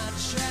 and I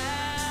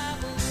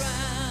travel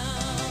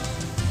round.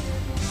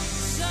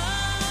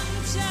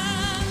 Sometimes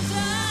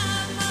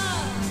I'm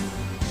up,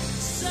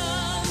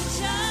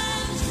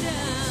 sometimes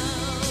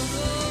down.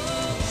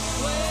 Oh,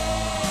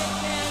 where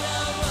can I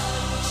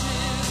run to?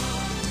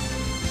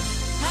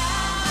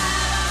 How have I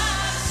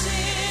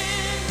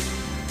sinned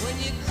when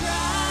you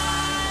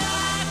cry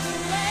like a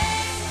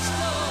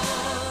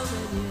rainstorm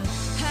and you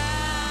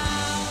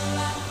howl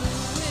like the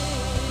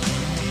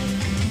wind?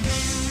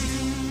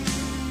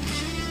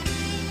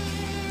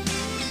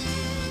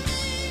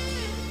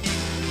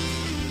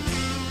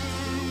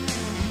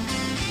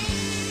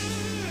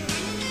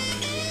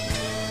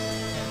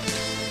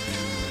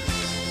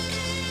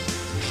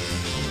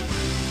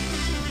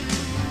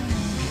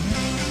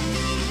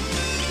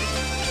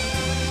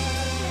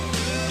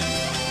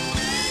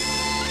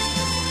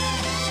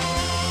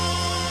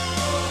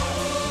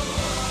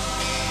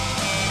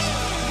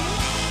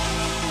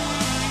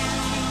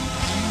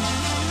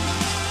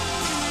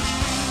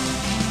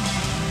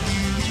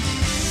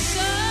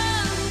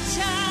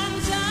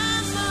 Sometimes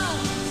I'm up,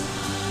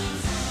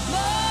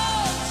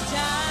 most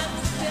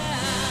times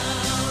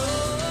down.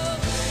 Oh,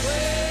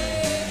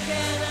 where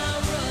can I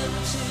run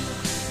to?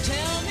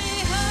 Tell me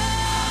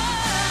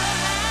how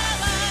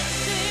have I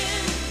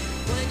sinned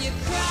when you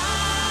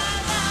cry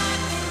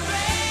like a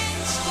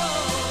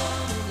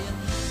rainstorm and you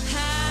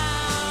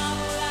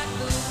howl like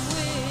the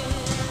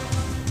wind?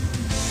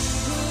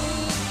 Who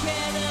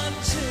can I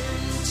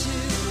turn to?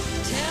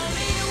 Tell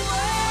me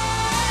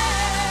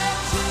where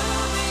to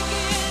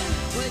begin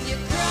when you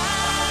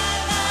cry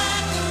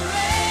like a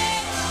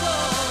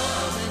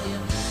rainstorm and you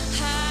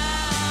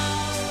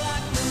howl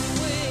like the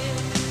wind.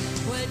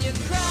 When you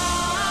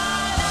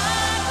cry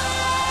like a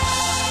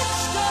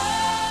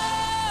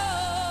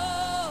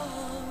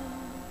rainstorm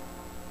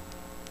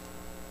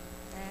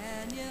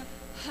and you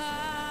howl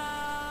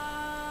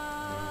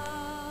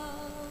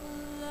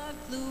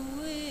like the wind.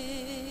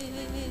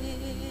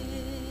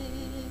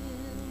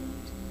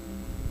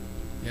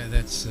 Yeah,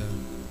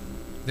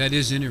 that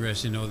is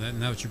interesting. Though that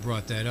now that you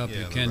brought that up, Yeah,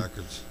 you the can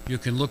records.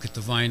 look at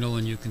the vinyl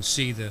and you can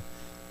see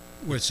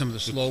where some of the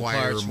slow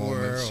quieter parts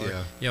moments,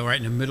 were. yeah. Right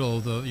in the middle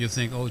of you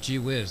think, oh gee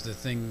whiz, the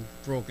thing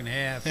broke in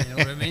half. You know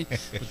what I mean?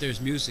 But there's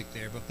music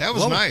there. But That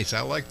was well, nice.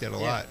 I liked that a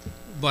lot.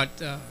 But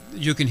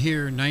you can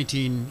hear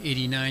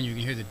 1989. You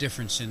can hear the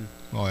difference in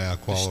Oh yeah, the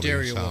quality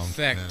stereo sound.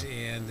 effect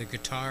Yeah. and the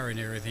guitar and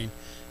everything.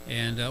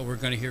 And we're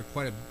going to hear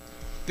quite a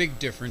big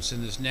difference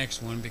in this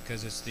next one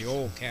because it's the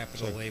old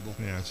Capitol It's like- label.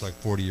 Yeah, it's like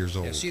 40 years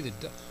old. Yeah, see the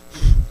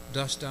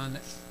dust on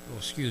that? Oh,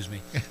 excuse me.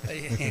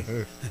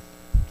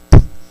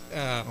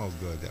 Oh,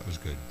 good. That was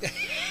good.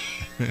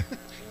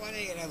 What do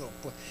you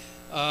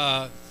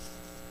know?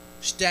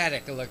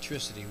 Static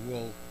electricity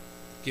will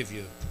give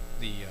you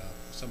the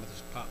some of the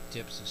pop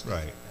tips and stuff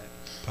Right. like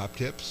Pop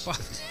tips?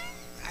 that.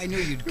 I knew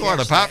you'd. You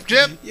want a catch pop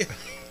that. tip? Yeah.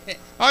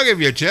 I'll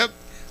give you a tip.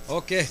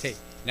 Okay.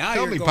 Now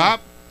Tell you're me, going,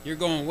 Pop. You're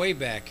going way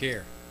back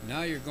here.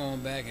 Now you're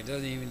going back. It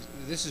doesn't even.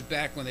 This is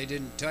back when they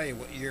didn't tell you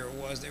what year it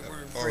was. They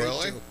weren't Oh, afraid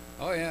really? to.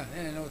 Oh yeah.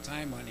 No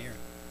time on here.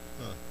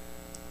 Huh.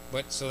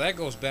 But so that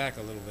goes back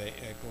a little bit.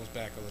 It goes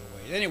back a little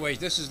way. Anyways,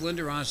 this is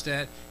Linda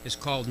Ronstadt. It's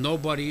called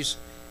Nobodies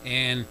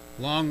and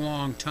Long,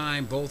 Long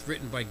Time, both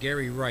written by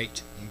Gary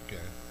Wright.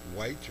 Okay.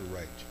 White or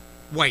right?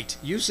 White.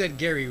 You said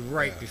Gary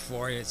Wright Yeah.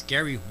 before. It's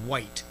Gary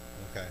White.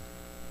 Okay.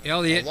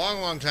 Elliot. A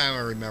long time I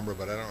remember,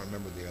 but I don't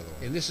remember the other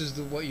one. And this is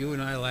what you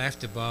and I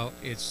laughed about.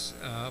 It's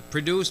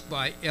produced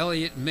by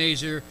Elliot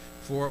Mazer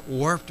for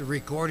Warped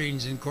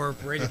Recordings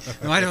Incorporated.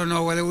 Now, I don't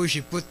know whether we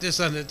should put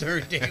this on the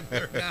turntable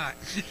or not.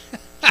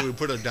 Should we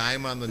put a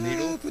dime on the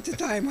needle? Put the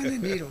time on the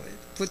needle.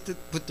 Put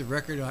the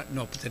record on.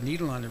 No, put the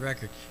needle on the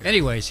record.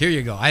 Anyways, here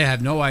you go. I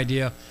have no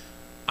idea.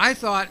 I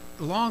thought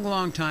Long,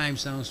 Long Time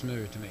sounds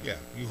familiar to me. Yeah,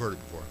 you've heard it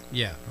before.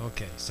 Yeah.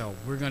 Okay. So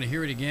we're going to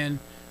hear it again.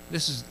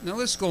 This is now.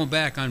 Let's go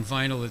back on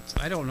vinyl.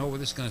 I don't know whether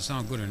this is going to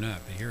sound good or not,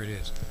 but here it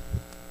is.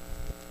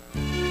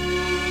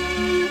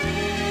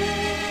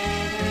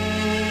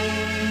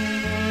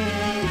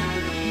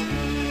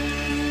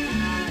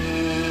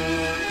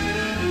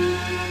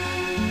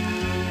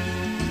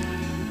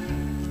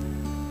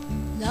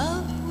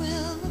 Love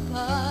will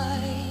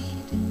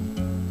abide.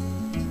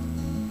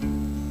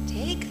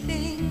 Take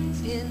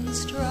things in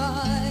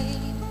stride.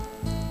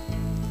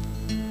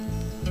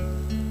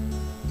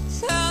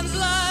 Sounds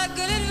like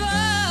good advice,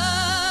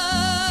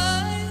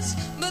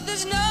 but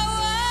there's no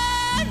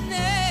one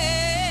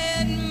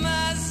at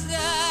my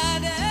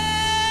side.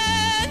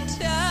 And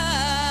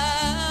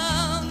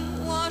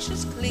time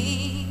washes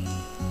clean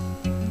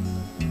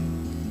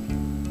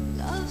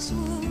love's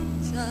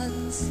wounds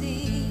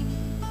unseen.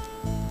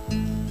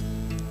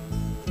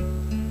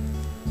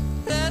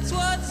 That's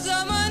what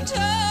someone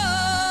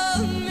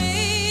told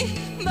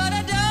me, but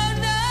I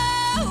don't know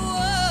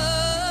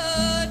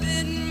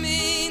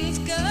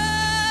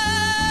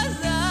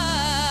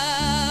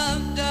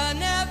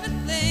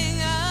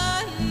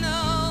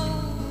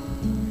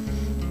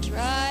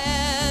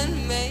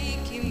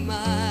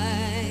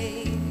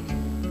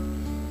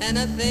and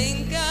I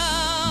think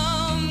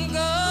I'm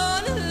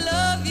gonna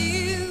love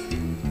you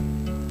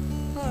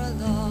for a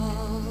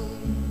long,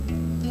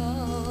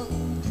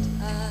 long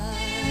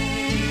time.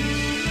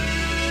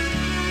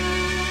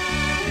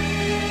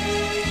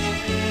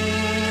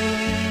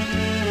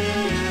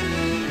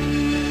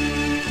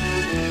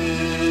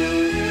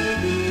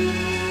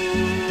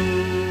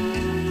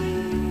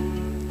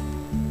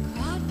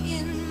 Caught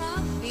in my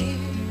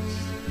fears,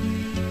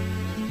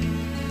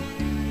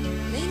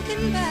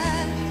 thinking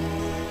back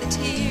the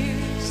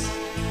tears.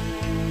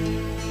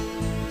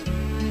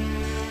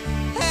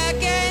 I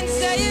can't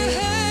say you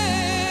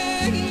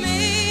hurt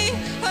me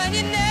when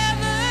you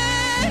never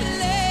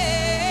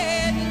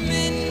let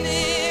me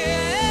near,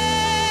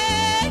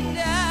 and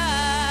I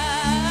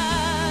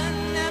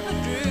never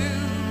drew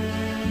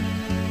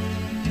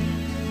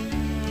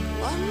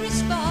one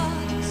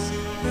response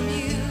from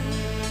you.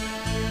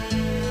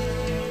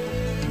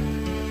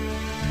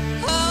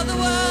 All the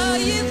while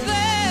you fell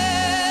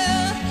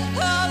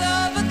all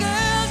over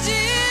girls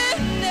you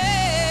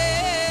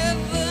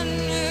never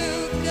knew,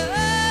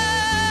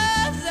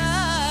 'cause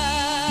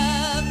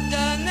I've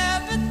done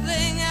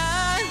everything I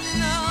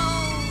know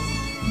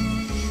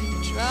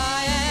to try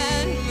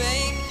and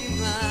make you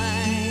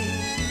mine,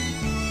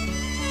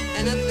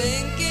 and I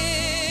think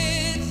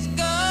it's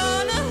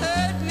gonna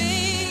hurt me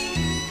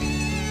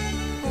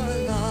for a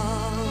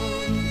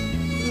long,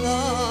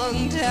 long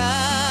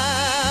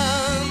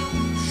time,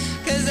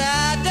 'cause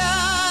I've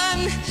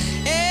done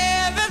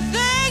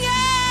everything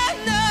I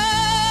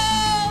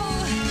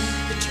know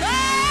to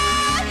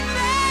try and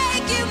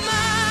make you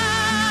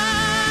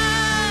mine.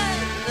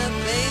 I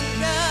think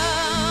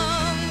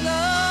I'm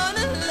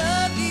gonna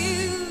love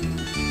you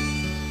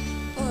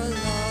for a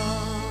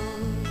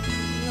long,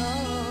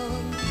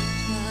 long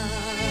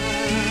time.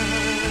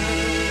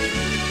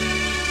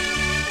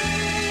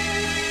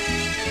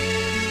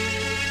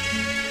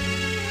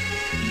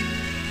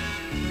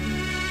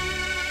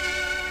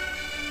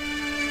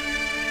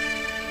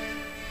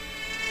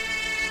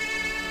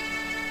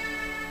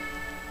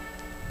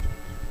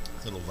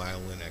 Little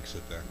violin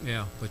exit there.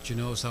 Yeah, but you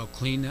notice how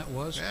clean that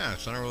was? Yeah, it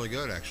sounded really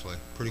good actually.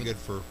 Pretty good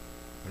for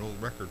an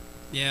old record.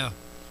 Yeah.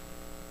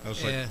 That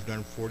was Yeah. like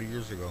done 40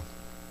 years ago.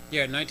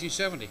 Yeah,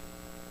 1970.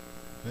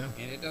 Yeah.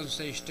 And it doesn't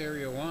say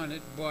stereo on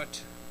it,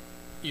 but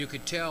you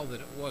could tell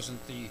that it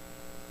wasn't the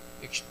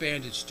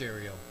expanded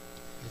stereo.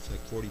 That's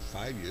like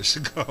 45 years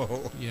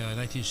ago. Yeah,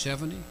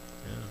 1970?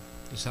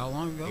 Yeah. Is how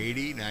long ago?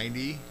 80,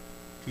 90,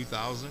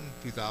 2000,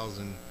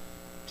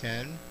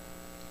 2010.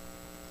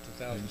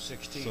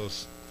 2016. So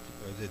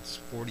it's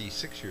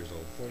 46 years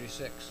old.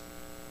 46.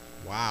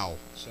 Wow.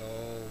 So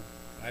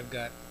I've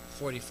got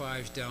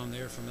 45s down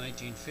there from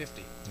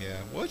 1950.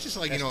 Yeah. Well, it's just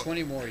like, That's you know,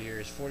 20 more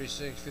years.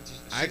 46, 50,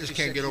 I just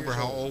can't 66 get over years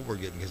how old we're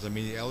getting, because I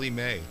mean, Ellie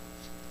Mae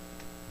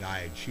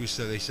died.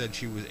 They said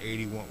she was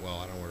 81. Well,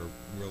 I don't know what her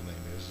real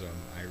name is.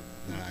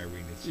 Not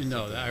Irene. It's No,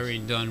 something the else.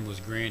 Irene Dunn was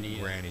Granny.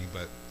 Granny,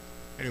 but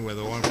anyway,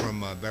 the one from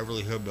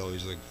Beverly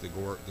Hillbillies, the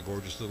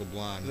gorgeous little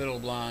blonde. Little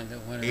blonde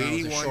that went around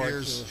with the 81 shorts,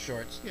 years. little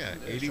shorts. Yeah,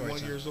 shorts 81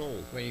 on. years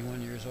old.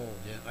 81 years old,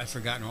 yeah. I've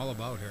forgotten all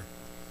about her.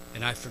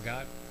 And I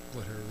forgot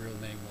what her real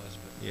name was.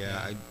 But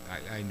Yeah,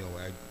 I know.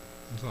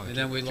 It's on And the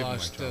then we tip of my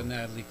lost tongue.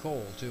 Natalie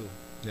Cole, too.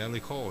 Natalie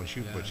Cole, and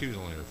Yeah. but she was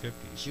only in her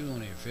 50s. She was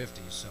only in her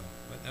 50s, so.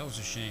 But that was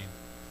a shame.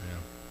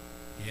 Yeah.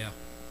 Yeah.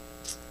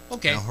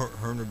 Okay. Now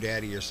her and her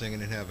daddy are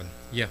singing in heaven.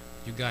 Yeah,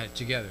 you got it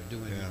together,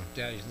 doing Yeah.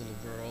 Daddy's Little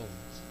Girl.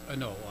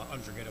 No,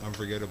 Unforgettable.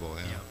 Unforgettable,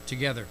 yeah. Yeah,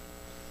 together,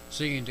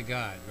 singing to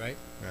God, right?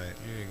 Right.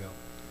 There you go.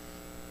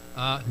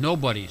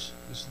 Nobodies.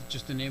 This is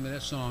just the name of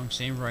that song.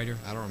 Same writer.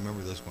 I don't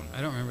remember this one. I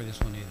don't remember this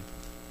one either.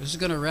 This is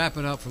going to wrap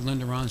it up for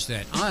Linda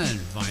Ronstadt on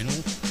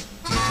vinyl.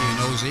 N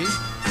OZ.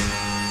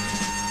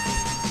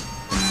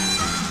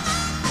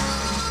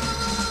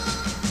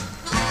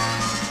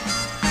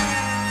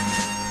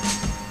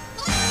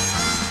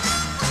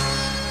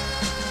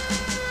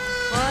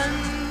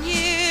 One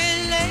year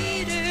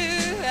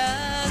later,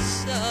 I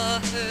saw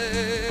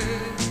her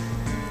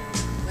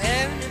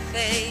wearing a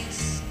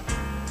face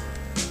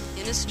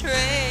in a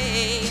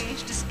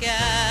strange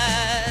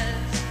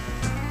disguise.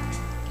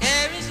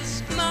 Carries a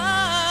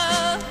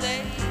smile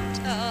they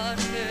taught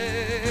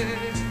her,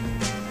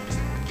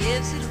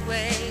 gives it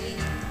away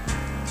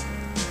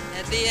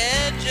at the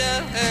edge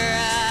of her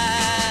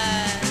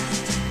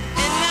eyes.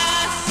 And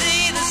I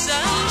see the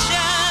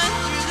sunshine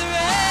through the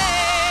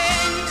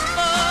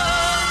rainbow.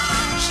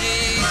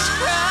 She's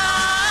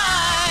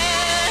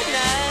crying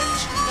and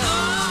she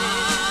knows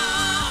it.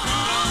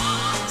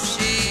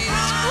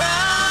 She's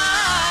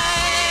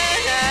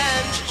crying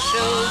and she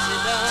shows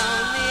it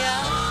on the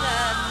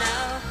outside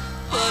now.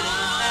 What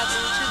has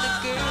happened to the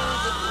girl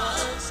that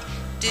was?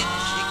 Did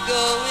she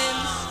go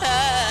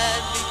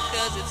inside?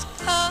 Because it's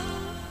cold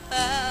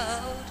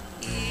out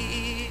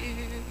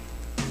here.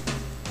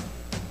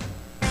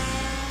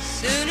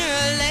 Sooner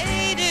or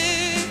later,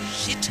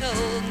 she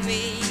told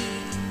me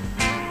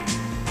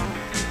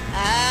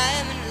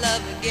I'm in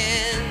love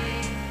again.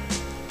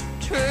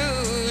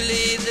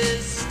 Truly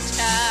this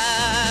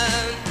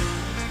time,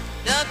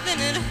 nothing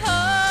at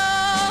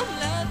home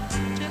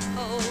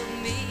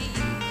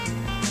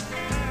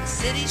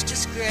city's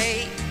just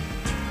great,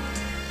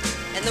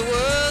 and the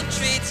world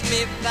treats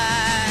me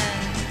fine.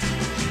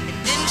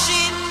 Didn't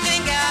she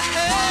think I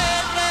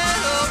heard that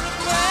old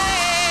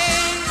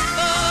refrain?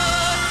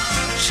 But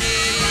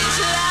she's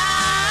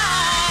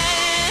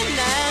lying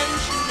and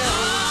she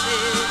knows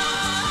it.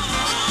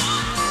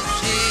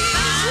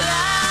 She's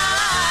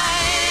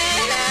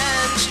lying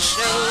and she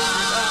shows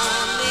it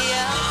on the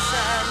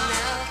outside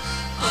now.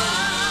 What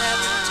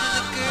happened to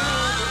the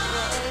girl that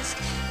was?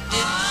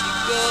 Did she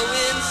go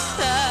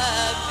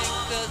inside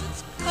because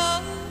it's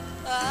cold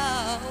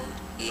out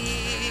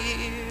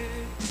here?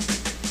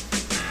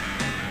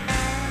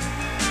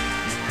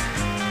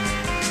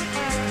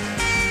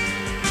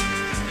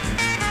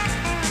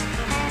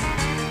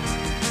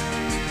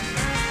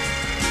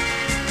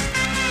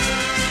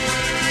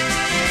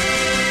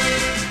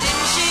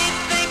 Didn't she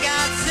think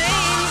I'd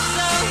seen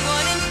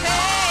someone in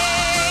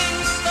pain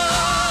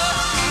before?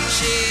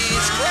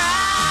 She's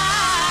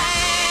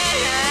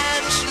crying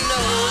and she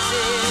knows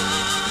it.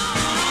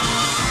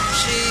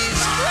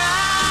 She's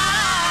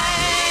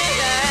crying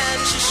and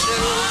she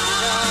shows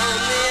it on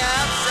the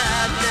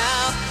outside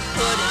now.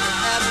 What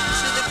happened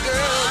to the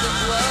girl that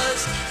was?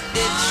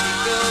 Did she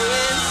go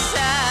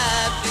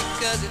inside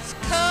because it's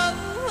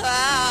cold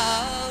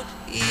out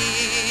here?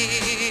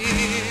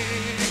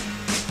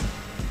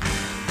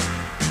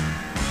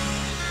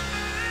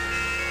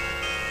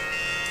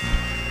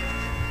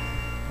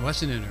 Well,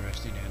 that's an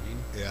interesting ending.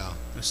 Yeah.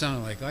 It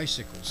sounded like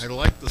icicles. I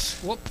like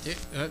this. Whoop! There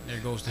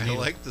goes the I needle.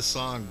 liked the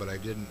song, but I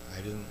didn't.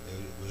 It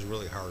was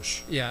really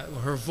harsh. Yeah,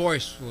 her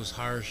voice was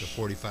harsh. The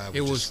 45.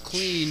 It was just-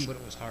 clean, but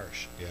it was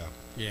harsh. Yeah.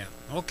 Yeah.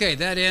 Okay,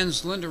 that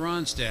ends Linda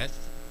Ronstadt.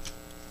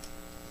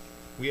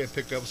 We had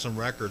picked up some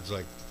records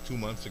like 2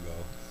 months ago.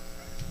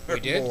 We Or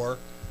did? more.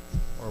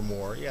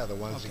 Yeah, the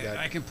ones Okay, that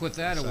got I can put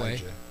that beside away.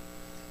 you.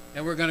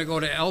 And we're going to go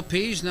to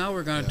LPs now.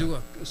 We're going to Yeah.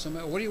 do some.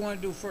 What do you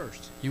want to do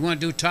first? You want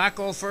to do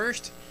Taco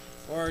first,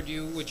 or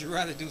would you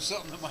rather do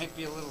something that might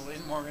be a little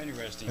more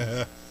interesting?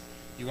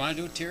 You want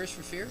to do Tears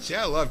for Fears? See,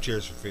 I love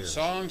Tears for Fears.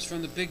 Songs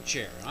from the Big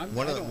Chair.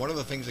 One of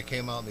the things that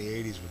came out in the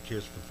 '80s with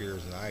Tears for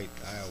Fears, and I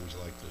always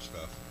liked their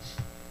stuff.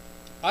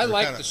 I They're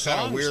like kinda- the songs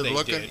kinda weird they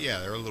looking. did. Yeah,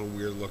 they're a little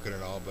weird looking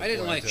and all. But I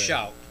didn't boy, like tell you,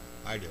 Shout.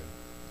 I did.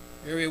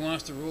 Everybody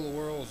Wants to Rule the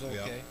World was okay.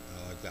 Yep,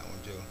 I like that one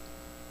too.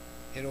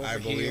 Head Over I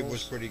Believe Heels.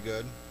 was pretty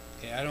good.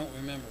 Okay, I don't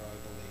remember I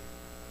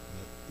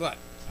Believe. But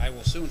I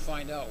will soon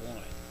find out, won't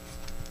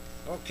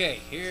I?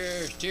 Okay,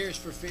 here's Tears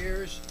for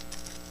Fears.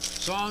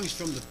 Songs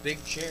from the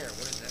Big Chair.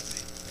 What does that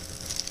mean?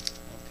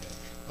 Okay.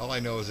 All I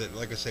know is that,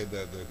 like I say,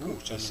 the Ooh,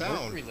 it's on the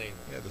sound. Mercury label.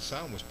 Yeah, the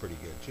sound was pretty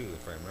good too,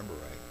 if I remember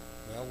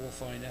right. Well, we'll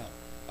find out.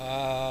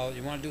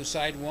 You want to do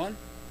side one?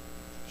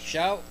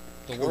 Shout,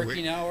 The Cool.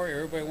 Working Hour,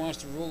 Everybody Wants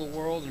to Rule the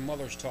World, and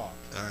Mother's Talk.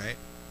 All right.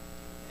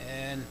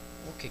 And,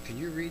 okay, can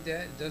you read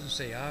that? It doesn't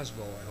say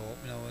Osbo, I hope.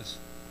 No, it's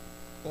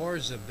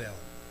Orzabel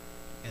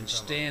and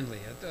Stanley,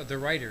 the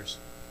writers.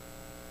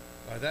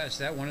 Is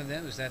that one of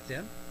them? Is that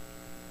them?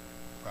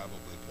 Probably.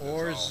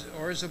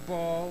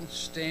 Orzabal,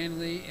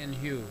 Stanley, and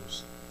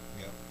Hughes.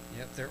 Yep.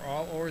 Yep, they're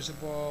all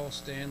Orzabal,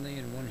 Stanley,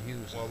 and one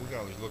Hughes. Well, we can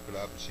always look it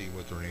up and see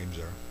what their names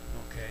are.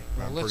 Okay. But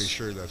Well, I'm let's pretty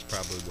sure that's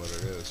probably what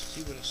it is.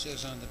 see what it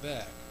says on the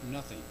back.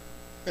 Nothing.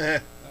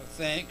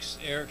 Thanks,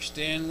 Eric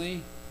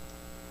Stanley,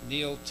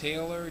 Neil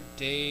Taylor,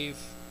 Dave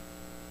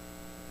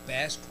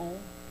Bascombe.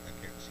 I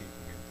can't see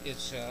from here.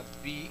 It's Bascomb.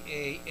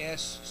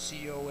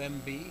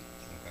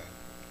 Okay.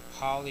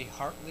 Holly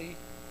Hartley,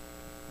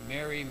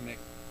 Mary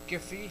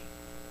McGiffey,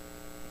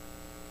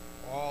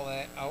 all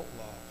that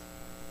Outlaw,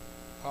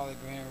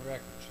 Polygram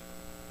Records.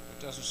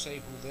 It doesn't say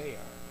who they are.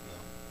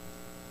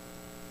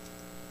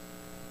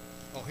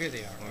 Oh, here they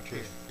are. No. Up here.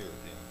 Here,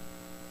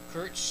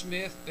 Kurt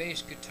Smith,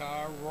 bass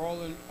guitar.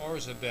 Roland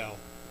Orzabel,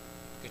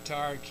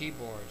 guitar and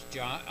keyboards.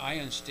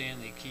 Ian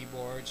Stanley,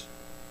 keyboards.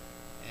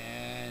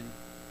 And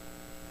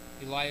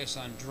Elias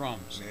on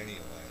drums. yeah. Manny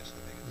Elias,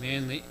 I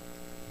think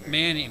it's.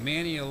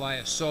 Manny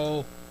Elias.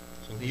 So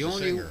So the who's the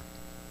only- singer?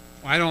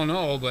 I don't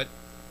know, but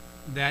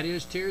that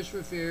is Tears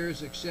for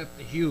Fears, except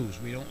the Hughes.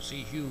 We don't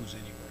see Hughes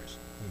anywhere.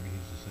 Maybe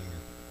he's the singer.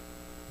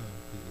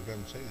 It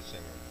doesn't say the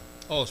singer.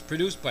 Oh, it's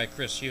produced by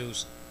Chris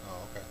Hughes, Oh,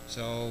 okay.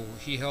 so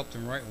he helped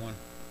him write one.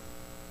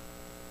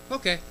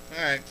 Okay,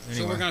 All right.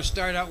 so we're going to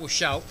start out with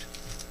Shout.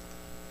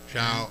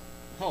 Shout.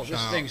 Oh, this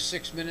Shout. thing's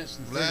 6 minutes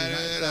and 30 Let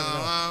minutes. it all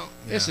out.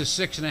 This Yeah. is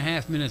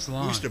 6.5 minutes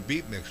long. We used to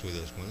beat mix with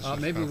this one. This was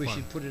Maybe kinda we fun.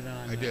 should put it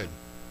on. I did.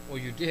 Oh,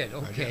 you did?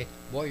 Okay. did.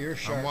 Boy, you're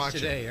sharp watching.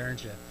 today,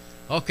 aren't you?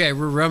 Okay,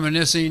 we're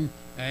reminiscing,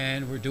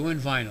 and we're doing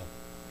vinyl.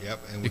 Yep.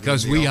 And we're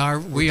Because doing we the are L-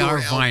 we're we are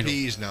doing vinyl.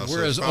 LPs now, so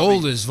We're it's as probably-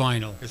 old as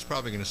vinyl. It's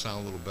probably going to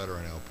sound a little better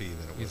on LP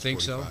than it was. You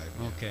think 45, so?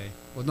 yeah. Okay.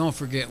 Well, don't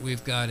forget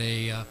we've got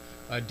a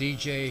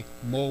DJ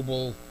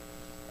mobile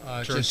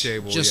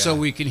Turntable, just so yeah.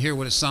 we can hear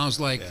what it sounds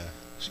like. Yeah.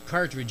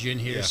 Cartridge in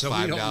here, Yeah, so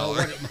we don't know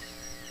 $5.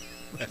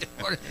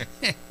 what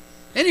it.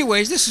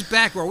 Anyways, this is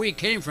back where we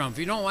came from. If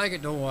you don't like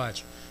it, don't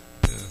watch.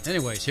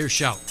 Anyways, here's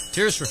Shout.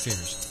 Tears for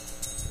Fears.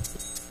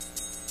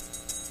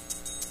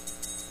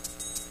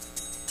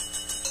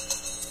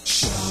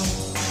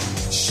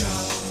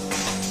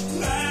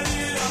 Let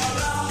it all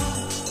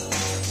out.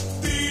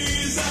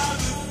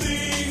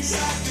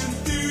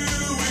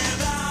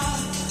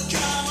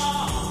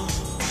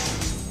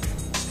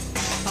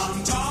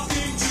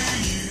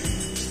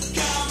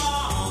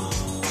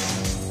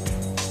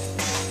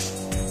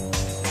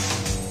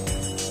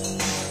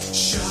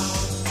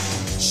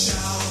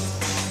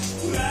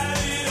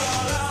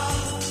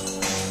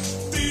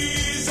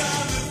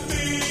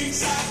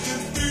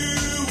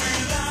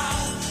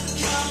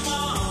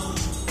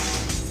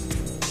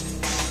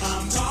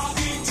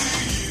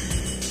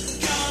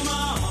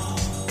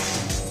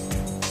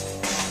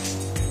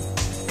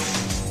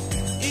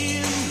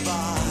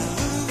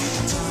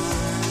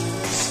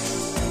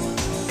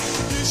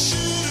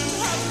 When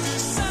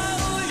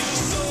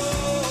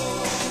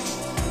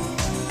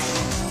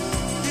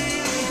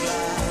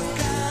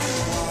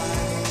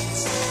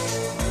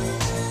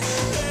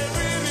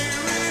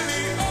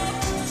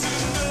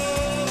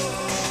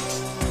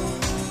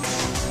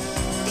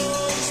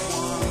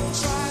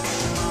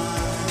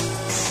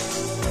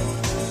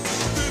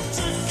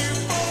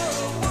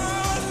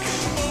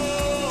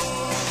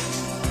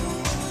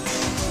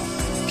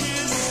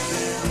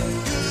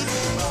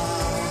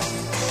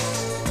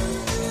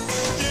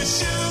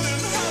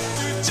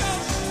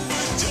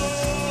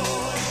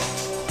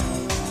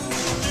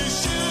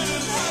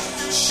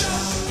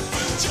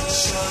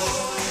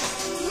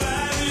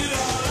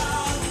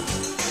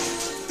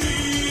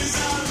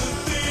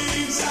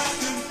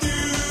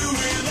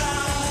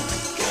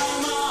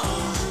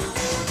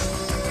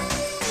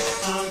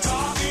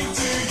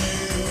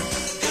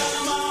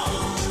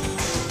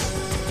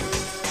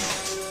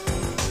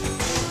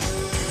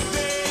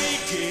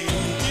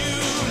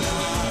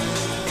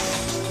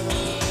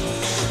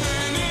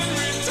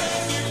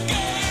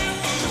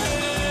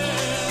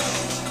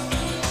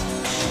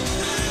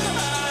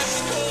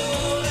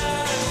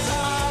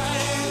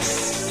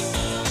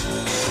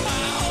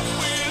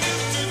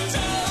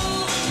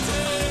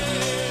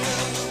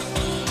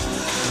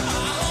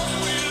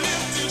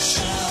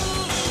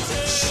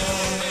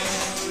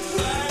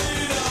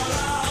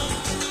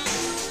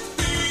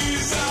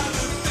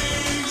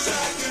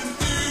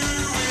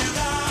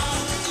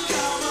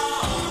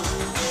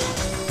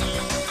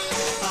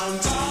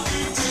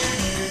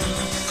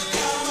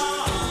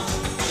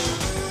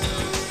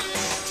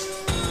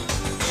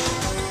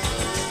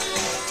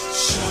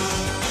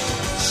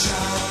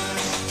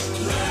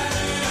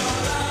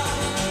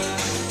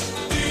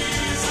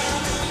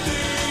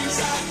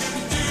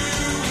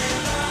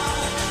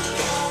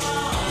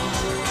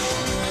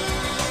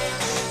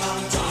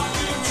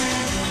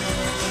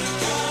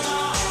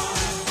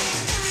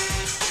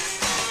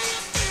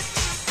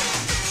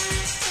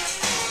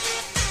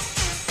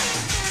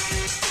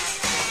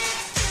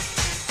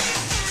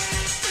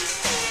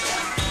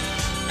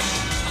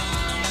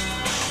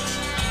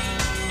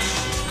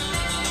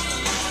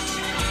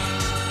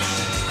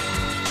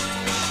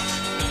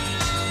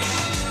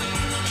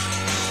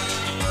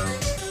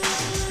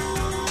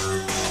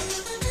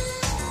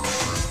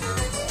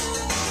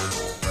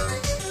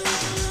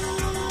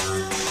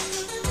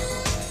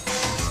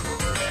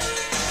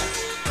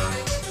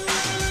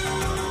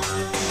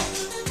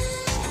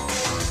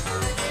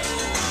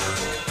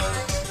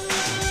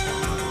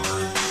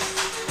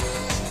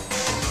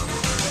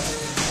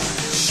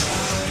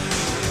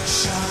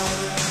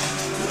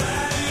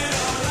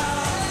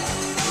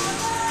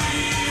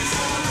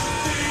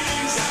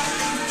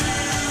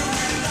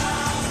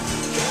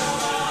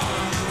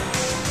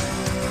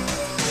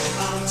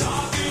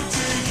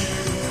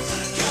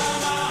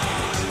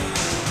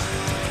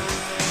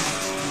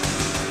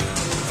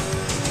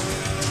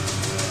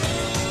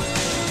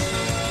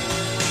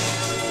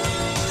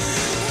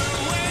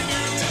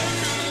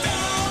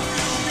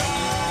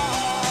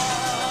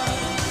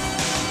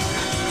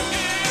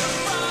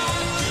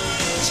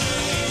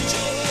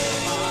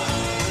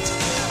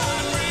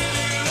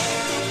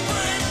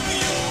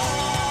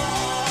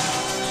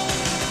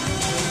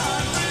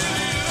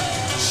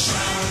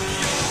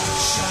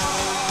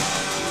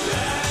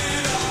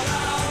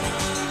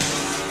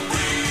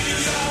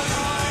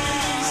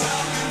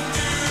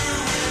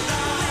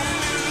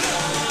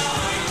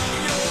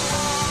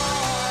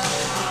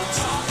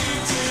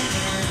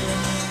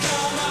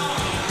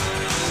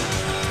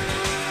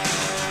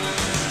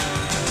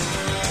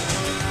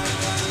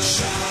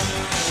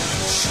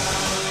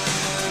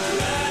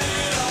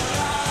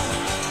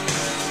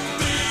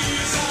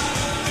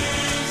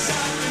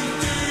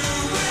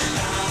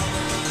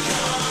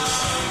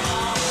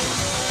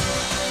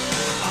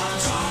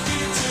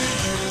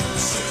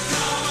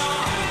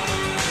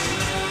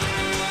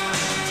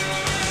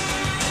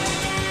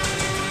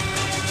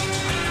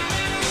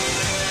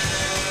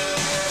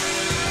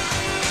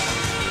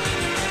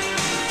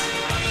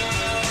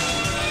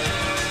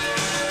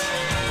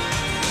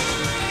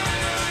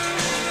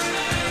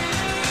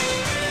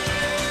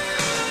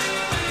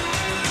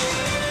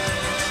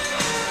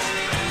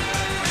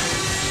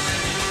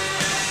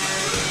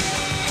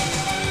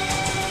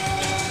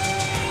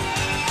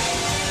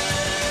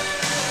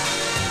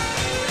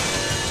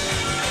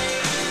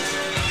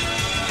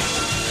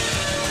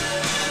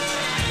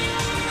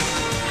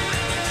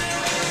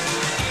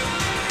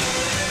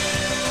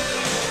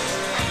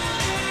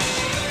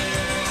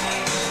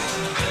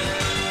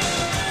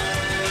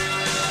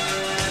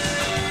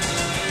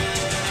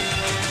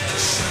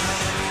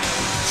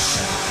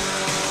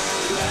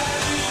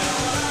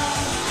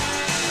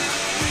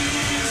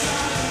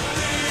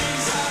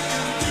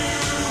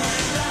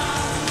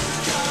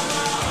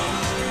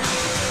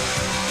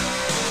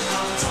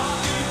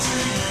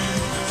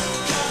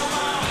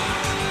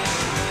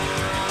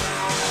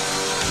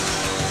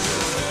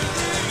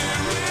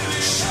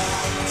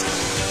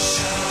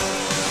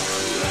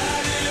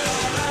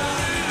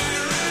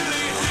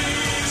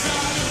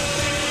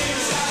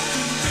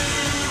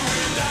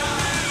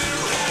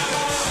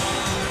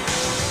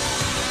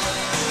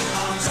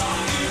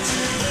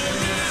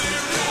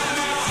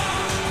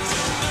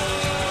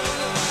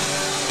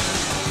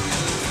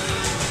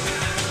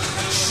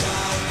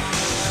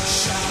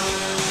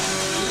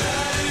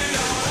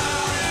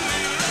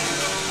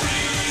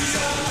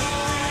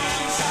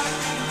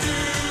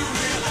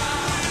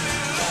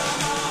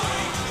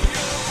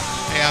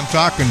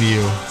talking to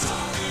you.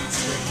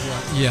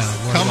 Yeah.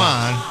 Come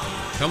on.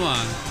 Come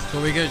on.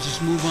 So we gotta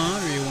just move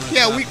on, or you want to?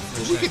 Yeah, we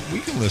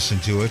can listen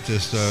to it.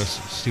 Just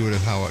see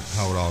how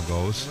it all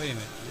goes. Wait a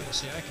minute. Yeah,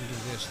 see, I can do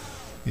this.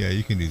 Yeah,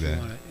 you can do that.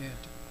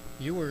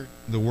 You were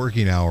The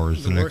Working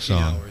Hours, the next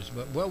working song. hours,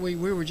 but what we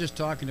were just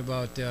talking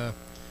about.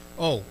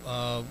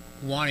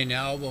 Wanting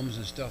albums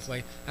and stuff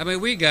like. I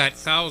mean, we got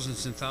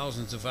thousands and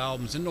thousands of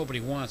albums, and nobody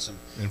wants them.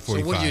 And So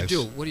what do you 45s.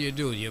 do? What do you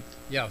do? You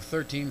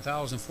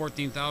 13,000,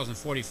 14,000,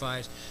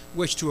 45s,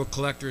 which to a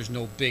collector is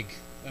no big.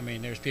 I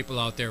mean, there's people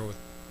out there with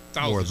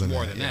thousands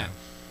more than that.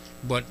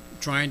 But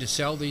trying to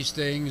sell these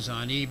things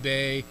on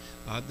eBay,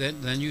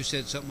 then you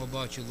said something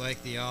about you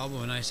like the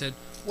album, and I said,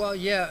 well,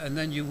 yeah. And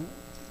then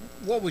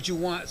what would you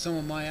want some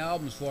of my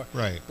albums for?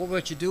 Right.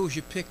 What you do is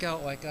you pick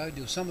out, like I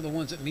do, some of the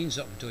ones that mean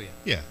something to you.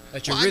 Yeah.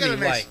 That you Well, really I got a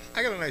nice, like.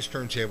 I got a nice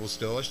turntable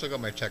still. I still got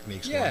my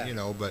Techniques Yeah.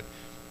 one, but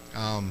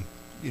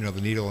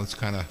the needle is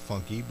kind of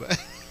funky, but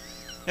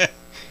You can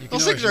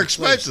those things always are replace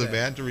expensive,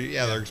 that.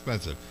 man. They're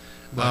expensive.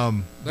 But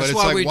that's it's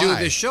why like, we do why?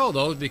 this show,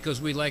 though,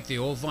 because we like the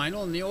old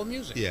vinyl and the old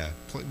music. Yeah,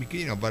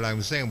 but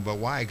I'm saying, but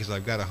why? Because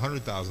I've got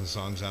 100,000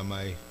 songs on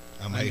my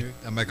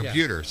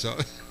computer, so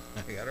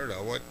I don't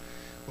know what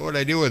would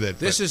I do with it.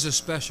 This But is a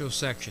special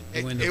section.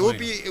 Doing the it would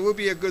vinyl.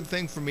 be a good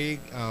thing for me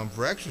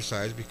for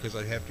exercise because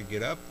I'd have to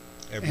get up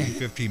every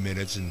 15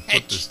 minutes and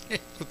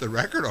put the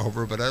record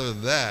over. But other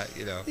than that,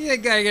 Yeah,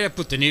 guy, gotta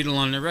put the needle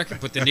on the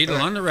record. Put the needle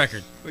on the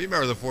record. Well, you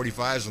remember the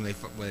 45s when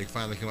they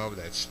finally came up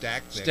with that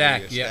stack thing?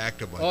 Stack, where you yeah.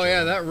 stacked a bunch Oh of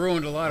yeah, them. that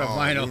ruined a lot of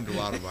vinyl. Ruined a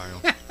lot of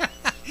vinyl.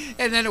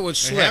 And then it would And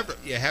slip.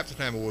 half the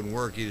time it wouldn't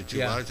work either. Too.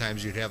 Yeah. A lot of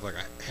times you'd have like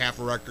a half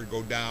a record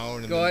go down.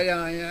 And Go then,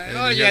 down, yeah. and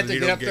Oh, then you had the to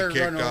get needle up there and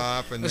run kicked over.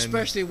 off, and then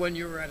Especially when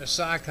you were at a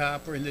sock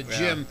hop or in the Yeah.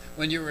 gym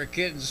when you were a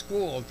kid in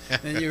school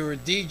and you were a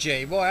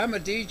DJ. Boy, I'm a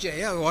DJ.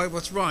 Yeah, why,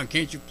 what's wrong?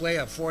 Can't you play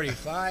a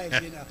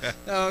 45?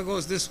 No, it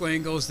goes this way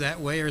and goes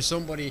that way, or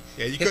somebody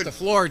Yeah, you hit couldn't- the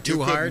floor you too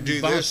couldn't hard do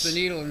and bounced this. the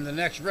needle in the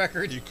next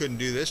record. you couldn't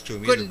do this to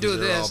them. Couldn't either, do 'cause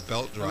they're this. all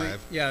belt I mean, drive.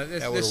 yeah,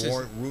 That would this is.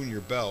 have ruined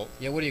your belt.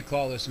 Yeah, what do you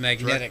call this?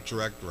 Magnetic.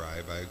 Direct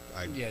drive.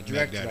 Yeah,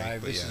 direct magnetic,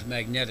 drive. but This yeah. is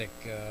magnetic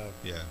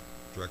Yeah,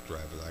 direct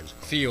drive. As I just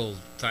call it. field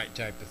type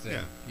of thing.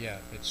 Yeah. Yeah,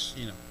 it's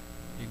you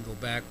can go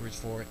backwards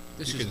for it.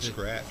 This You is can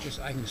scratch.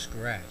 I can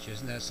scratch.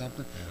 Isn't that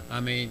something? Yeah. I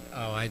mean,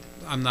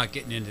 I'm not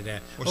getting into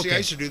that. Well, okay. see, I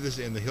used to do this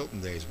in the Hilton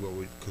days,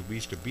 because we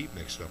used to beat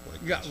mix stuff like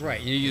Yeah, this.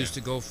 right. You used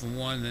to go from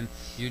one, then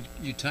you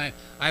time.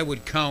 I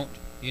would count.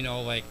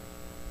 Like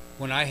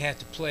when I had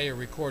to play or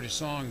record a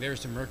song.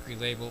 There's the Mercury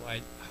label.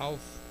 How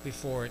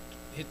before it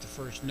hit the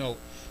first note,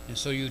 and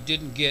so you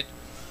didn't get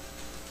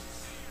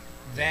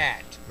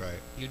that. Right.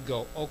 You'd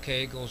go,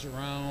 okay, goes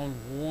around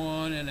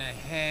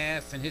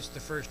 1.5 and hits the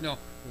first note,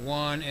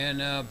 1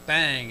 and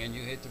bang, and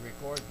you hit the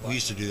record button. We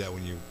used to do that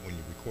when you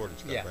recorded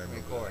stuff. Yeah, I remember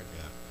record.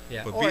 That,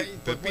 Yeah, But or,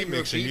 but when beat you were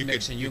mixing, beat you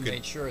mixing, could, you you could,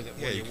 made sure that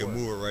yeah, where you you can were.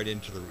 move it right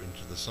into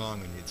the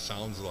song, and it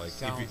sounds like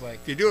Sounds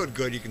if you do it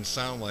good, you can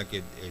sound like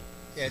it's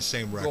the It's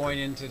same record. going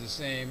into the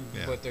same,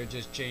 Yeah. but they're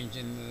just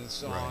changing the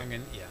song, Right.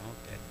 and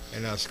okay.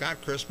 And Scott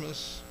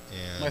Christmas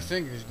and My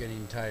finger's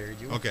getting tired.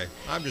 okay,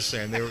 I'm just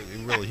saying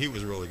he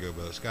was really good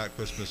with it. Scott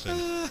Christmas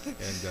and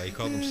he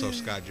called himself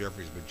Scott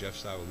Jeffries, but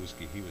Jeff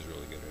Sawaluski, he was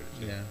really good at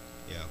it too.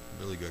 Yeah.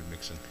 Really good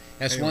mixing.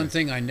 That's Anyway. one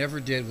thing I never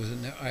did was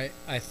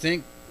I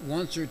think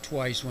once or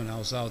twice when I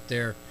was out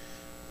there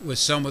with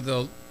some of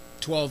the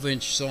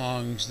 12-inch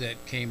songs that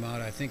came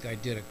out, I think I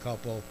did a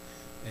couple,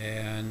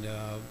 and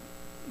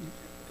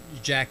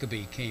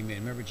Jacoby came in.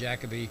 Remember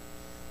Jacoby,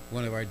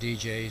 one of our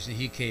DJs, and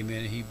he came in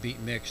and he beat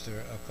mixed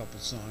a couple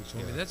songs for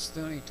me. Yeah. That's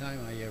the only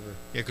time I ever.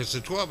 Yeah, because the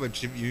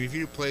 12-inch, if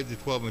you played the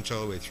 12-inch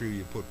all the way through,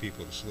 you put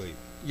people to sleep.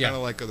 Yeah. Kind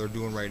of like they're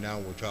doing right now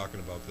when we're talking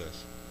about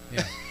this.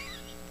 Yeah.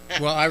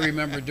 Well, I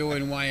remember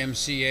doing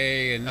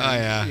YMCA, and Oh,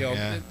 yeah,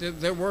 yeah.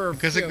 There were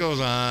Because it goes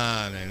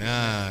on and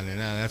on and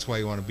on. That's why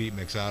you want to beat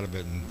mix out of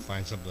it and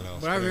find something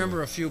else. But I anyway.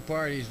 remember a few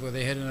parties where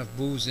they had enough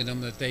booze in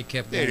them that they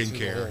kept They going didn't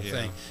through care, the whole yeah.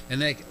 thing.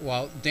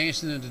 And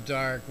Dancing in the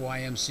Dark,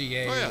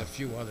 YMCA, Oh, yeah. and a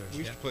few others. We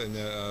used to play in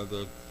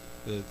the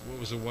what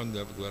was the one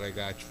that I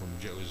got from,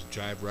 it was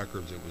Jive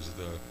Records. It was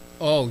the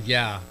Oh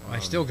yeah, I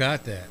still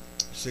got that.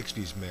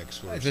 60s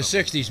mix. Or The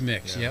something. '60s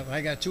mix. Yeah. Yep,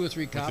 I got 2 or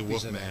 3 With the copies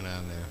of Wolfman it.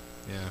 on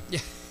there.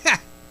 Yeah.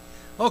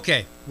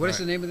 Okay, what is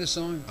Right. the name of this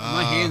song?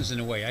 My hand's in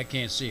the way. I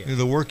can't see it.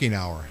 The Working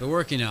Hour. The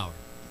Working Hour.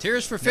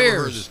 Tears for Never Fears.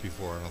 heard this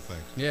before, I don't think.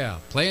 Yeah,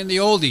 playing the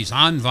oldies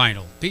on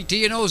vinyl.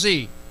 PT and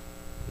OZ.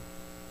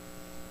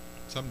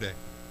 Someday.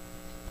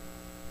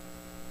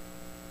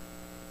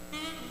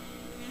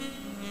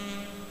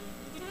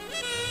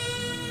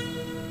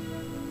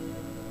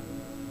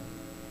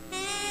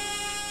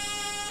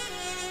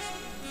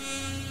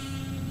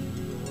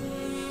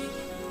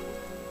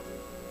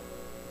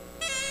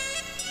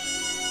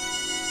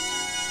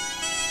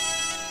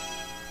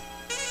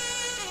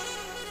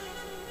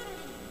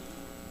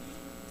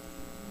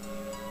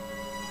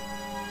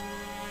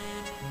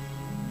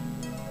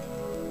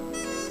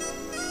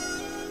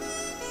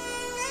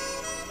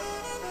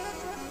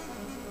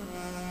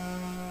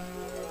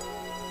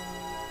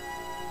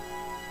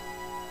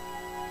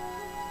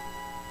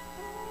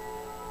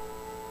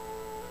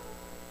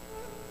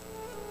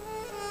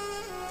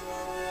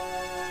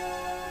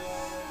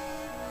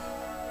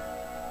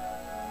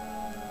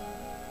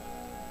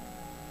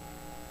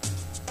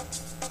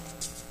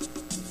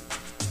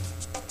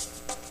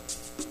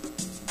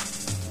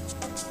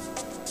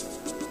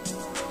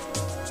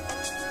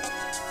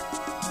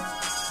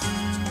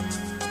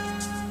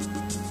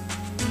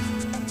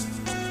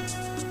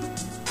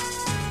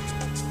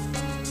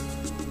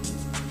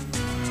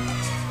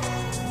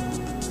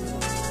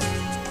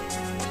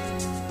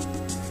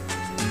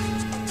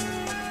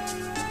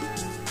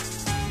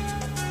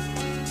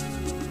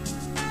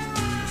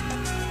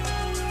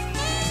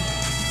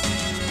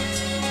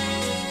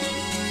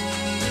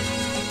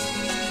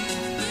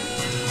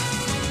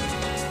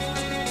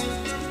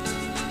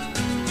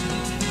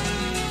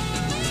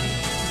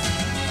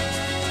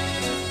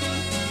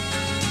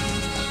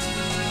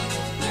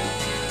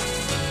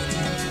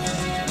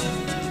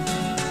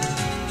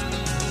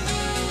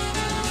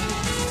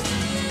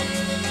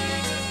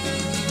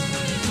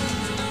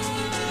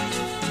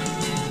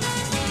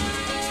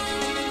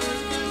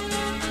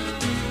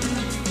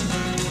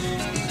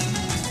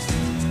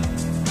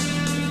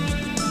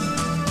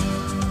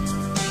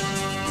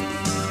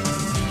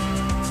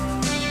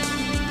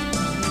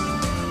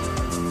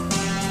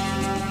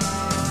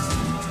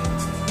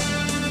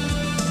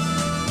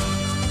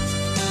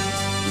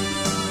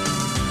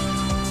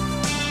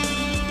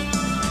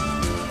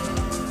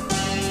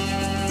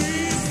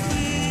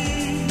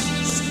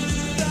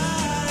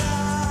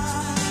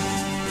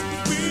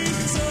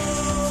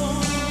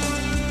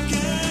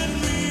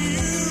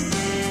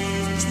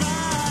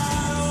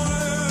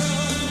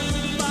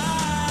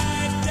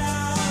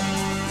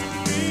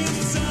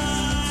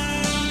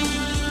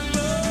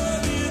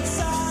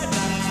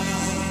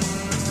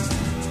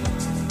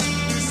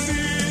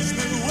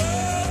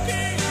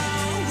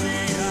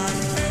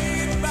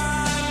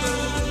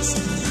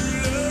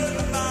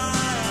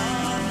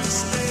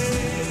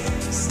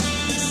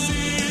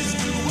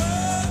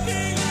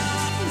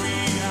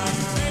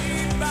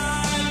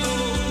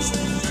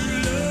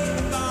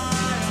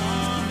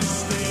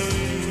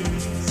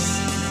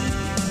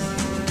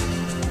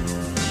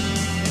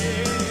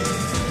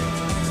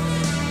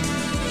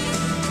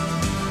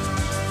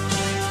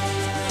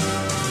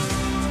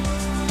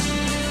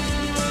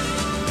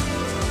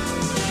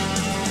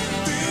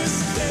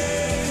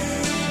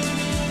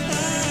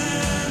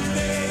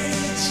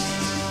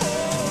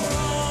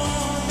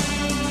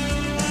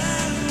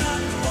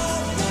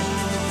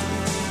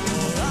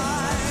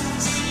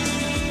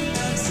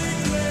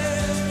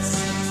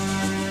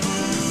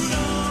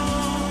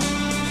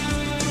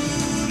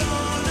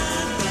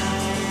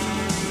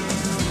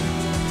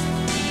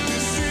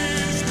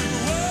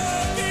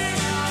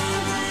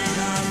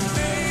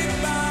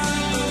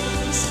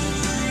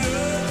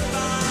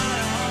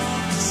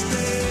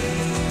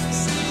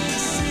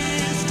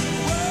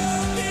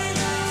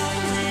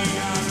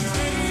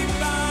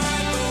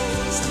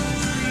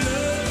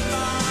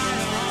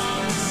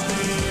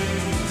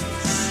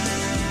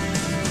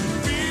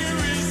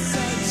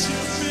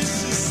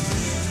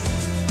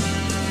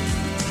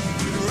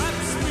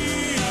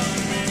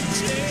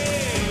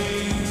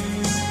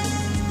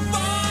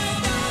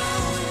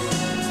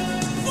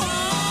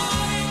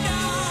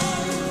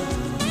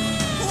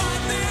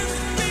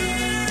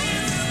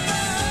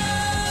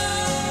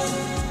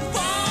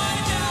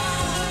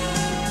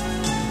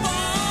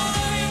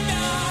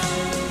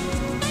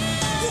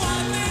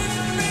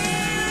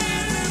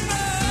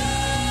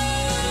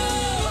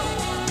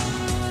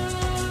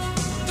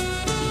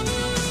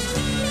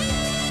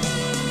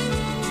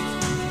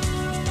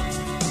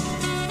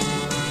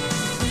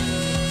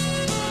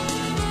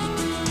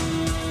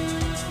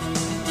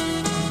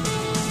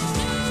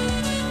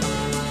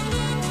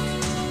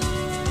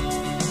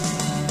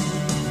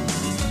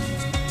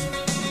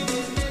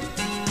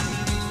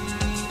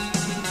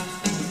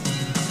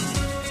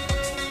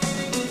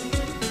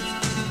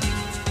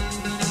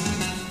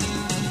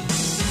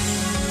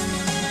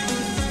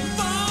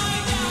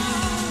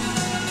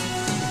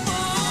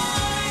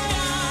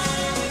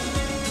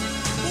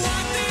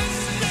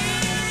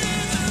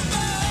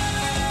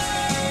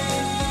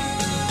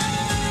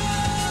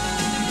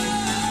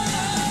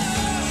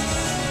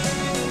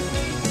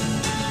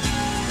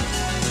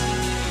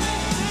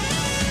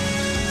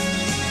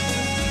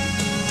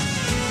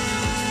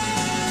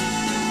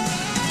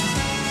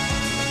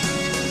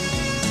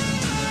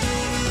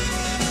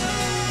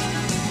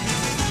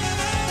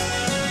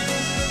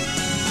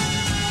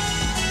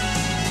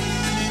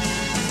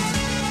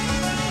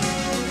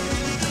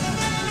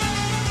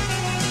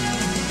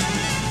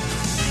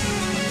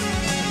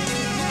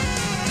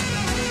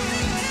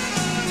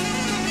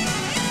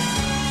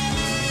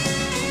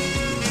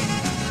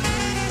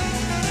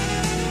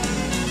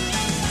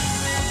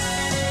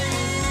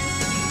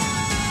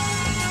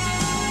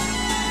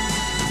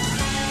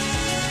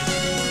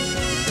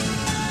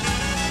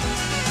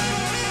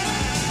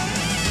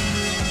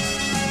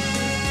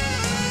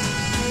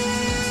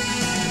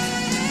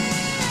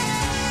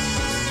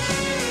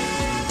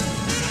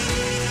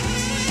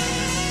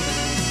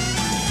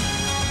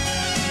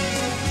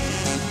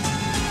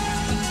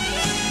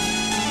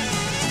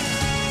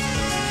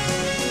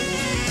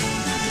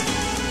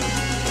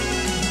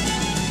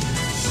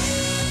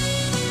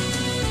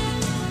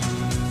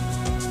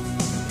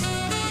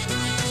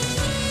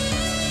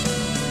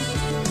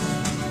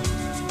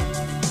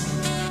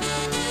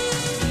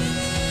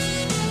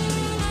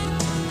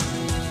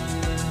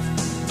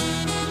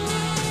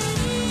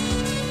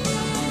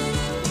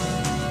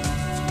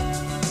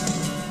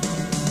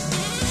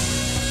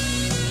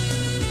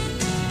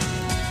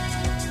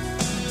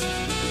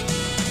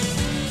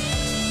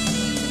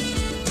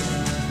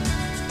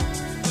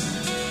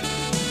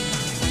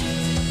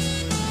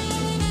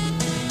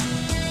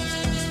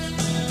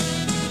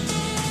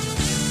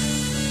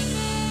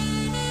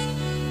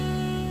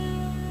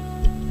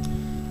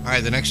 All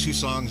right, the next two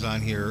songs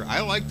on here, I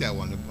like that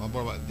one. The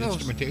Those-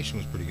 instrumentation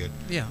was pretty good.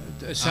 Yeah,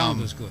 the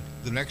sound was good.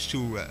 The next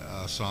two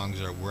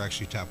songs were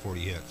actually top 40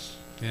 hits.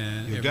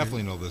 And You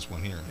definitely know this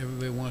one here.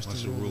 everybody wants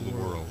Wants to to rule the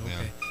world. yeah.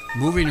 Okay.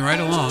 Moving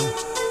right along.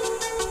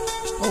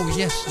 Oh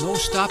yes, no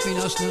stopping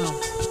us now.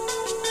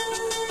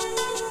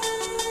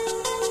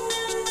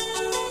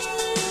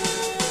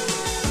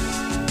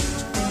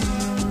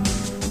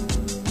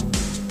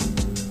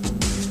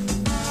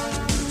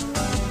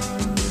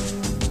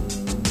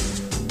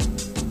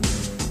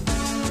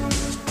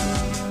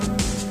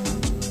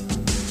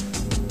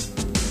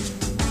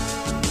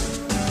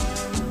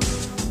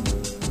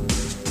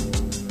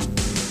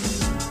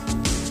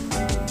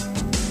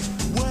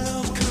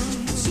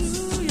 Welcome to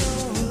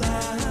your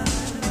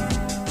life.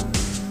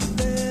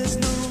 There's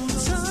no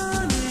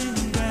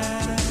turning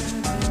back.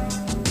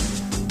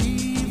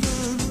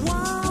 Even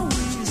while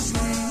we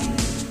sleep,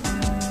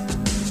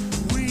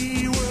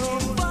 we will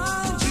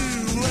find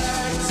you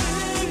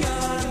acting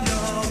on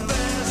your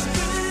best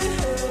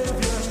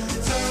behavior.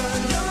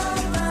 Turn your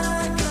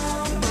back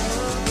on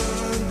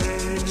Mother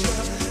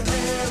Nature.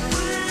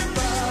 Everybody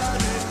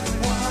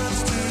wants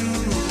to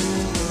rule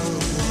the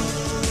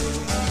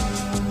world.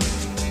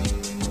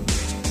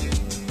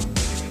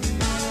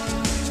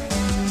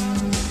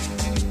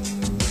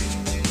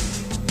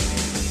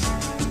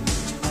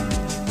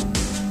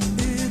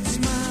 It's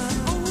my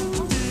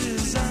own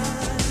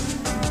design.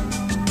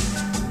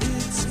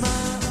 It's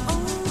my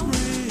own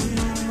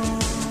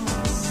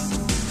remorse.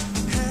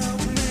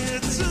 Help me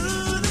to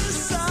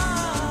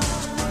decide.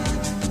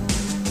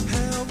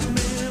 Help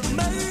me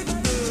make the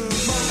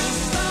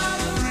most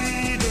of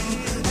freedom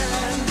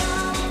and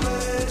of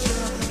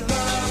pleasure.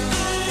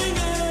 Nothing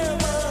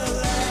ever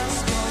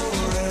lasts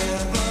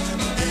forever.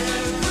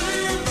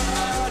 Everybody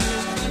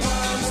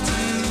wants to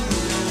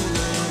rule the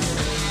world.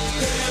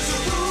 There's a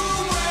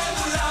room where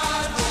the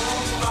light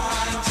won't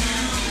find you.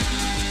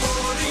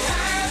 Holding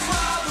hands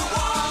while the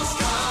walls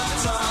come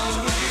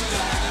tumbling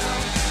down.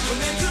 When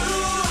they do,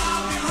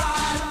 I'll be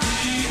right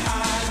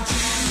behind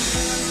you.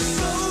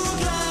 So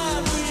glad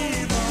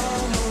we've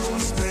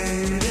almost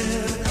made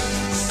it.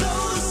 So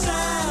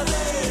sad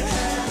they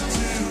had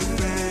to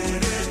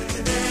fade it.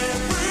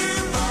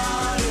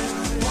 Everybody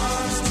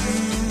wants to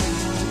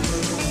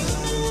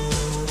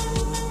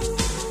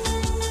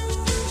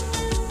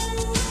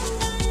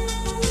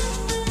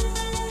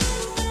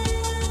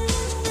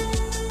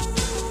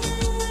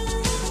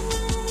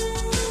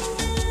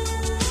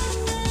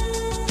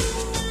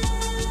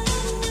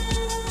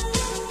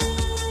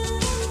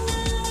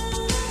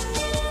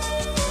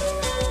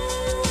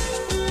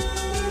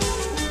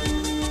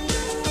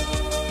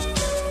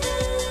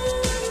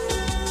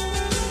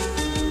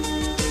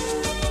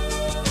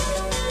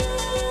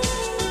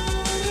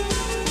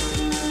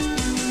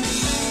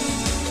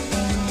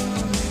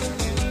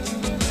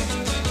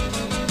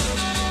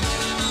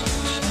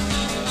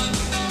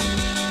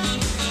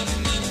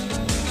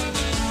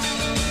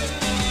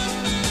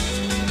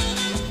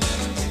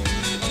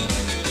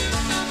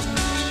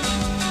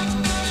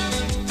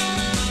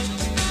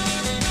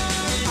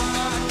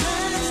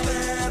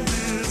stand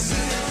this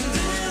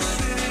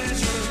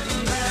indecision,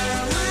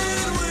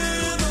 married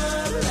with a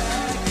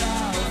lack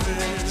of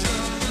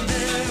vision.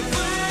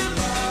 Everybody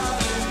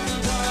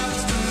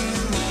wants to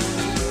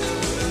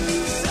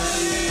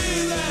say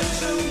that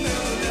you'll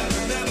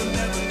never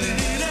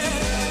need it.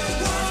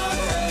 One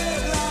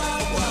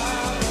headlight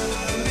while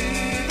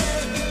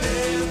believing.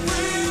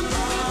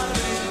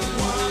 Everybody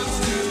wants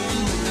to.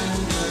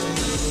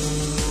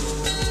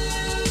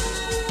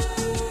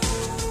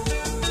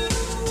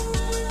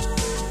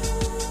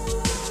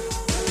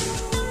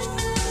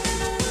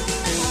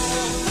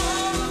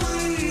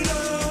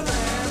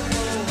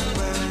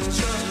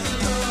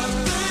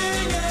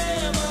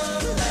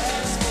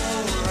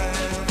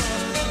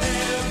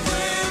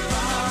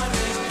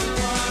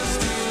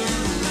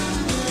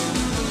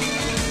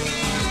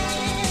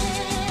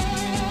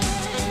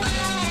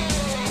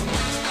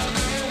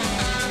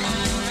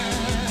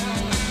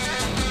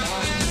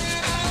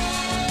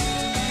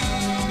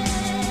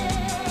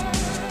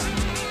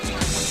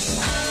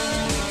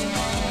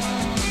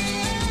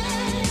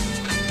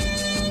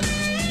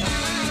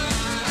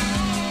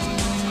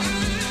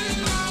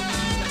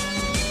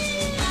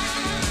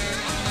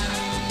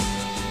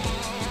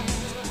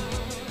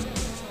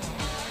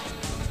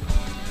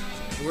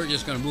 We're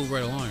just going to move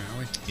right along, aren't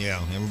we? Yeah,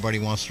 everybody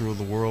wants to rule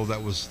the world.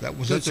 That was Good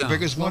it the sound.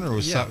 biggest one, or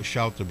was Yeah.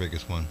 Shout the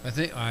biggest one?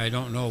 I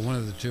don't know, one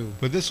of the two.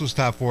 But this was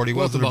top 40.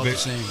 Both Wasn't about it the big?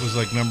 same. It was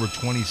like number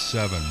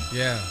 27,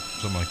 Yeah,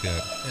 something like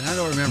that. and I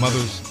don't remember.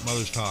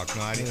 Mother's Talk.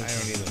 No, I don't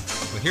either.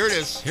 But here it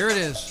is. Here it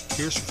is.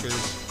 Tears for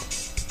Fears.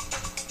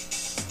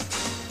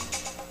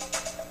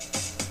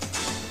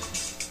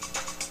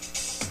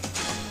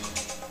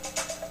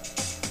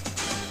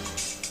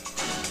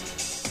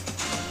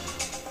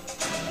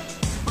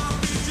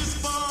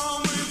 Just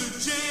born with a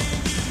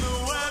change in the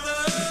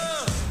weather.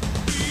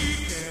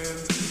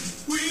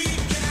 We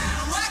can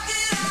rock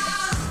it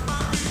out. My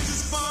beach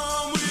is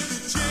born with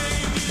a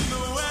change in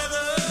the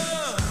weather.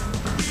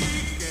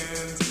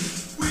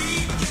 We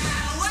can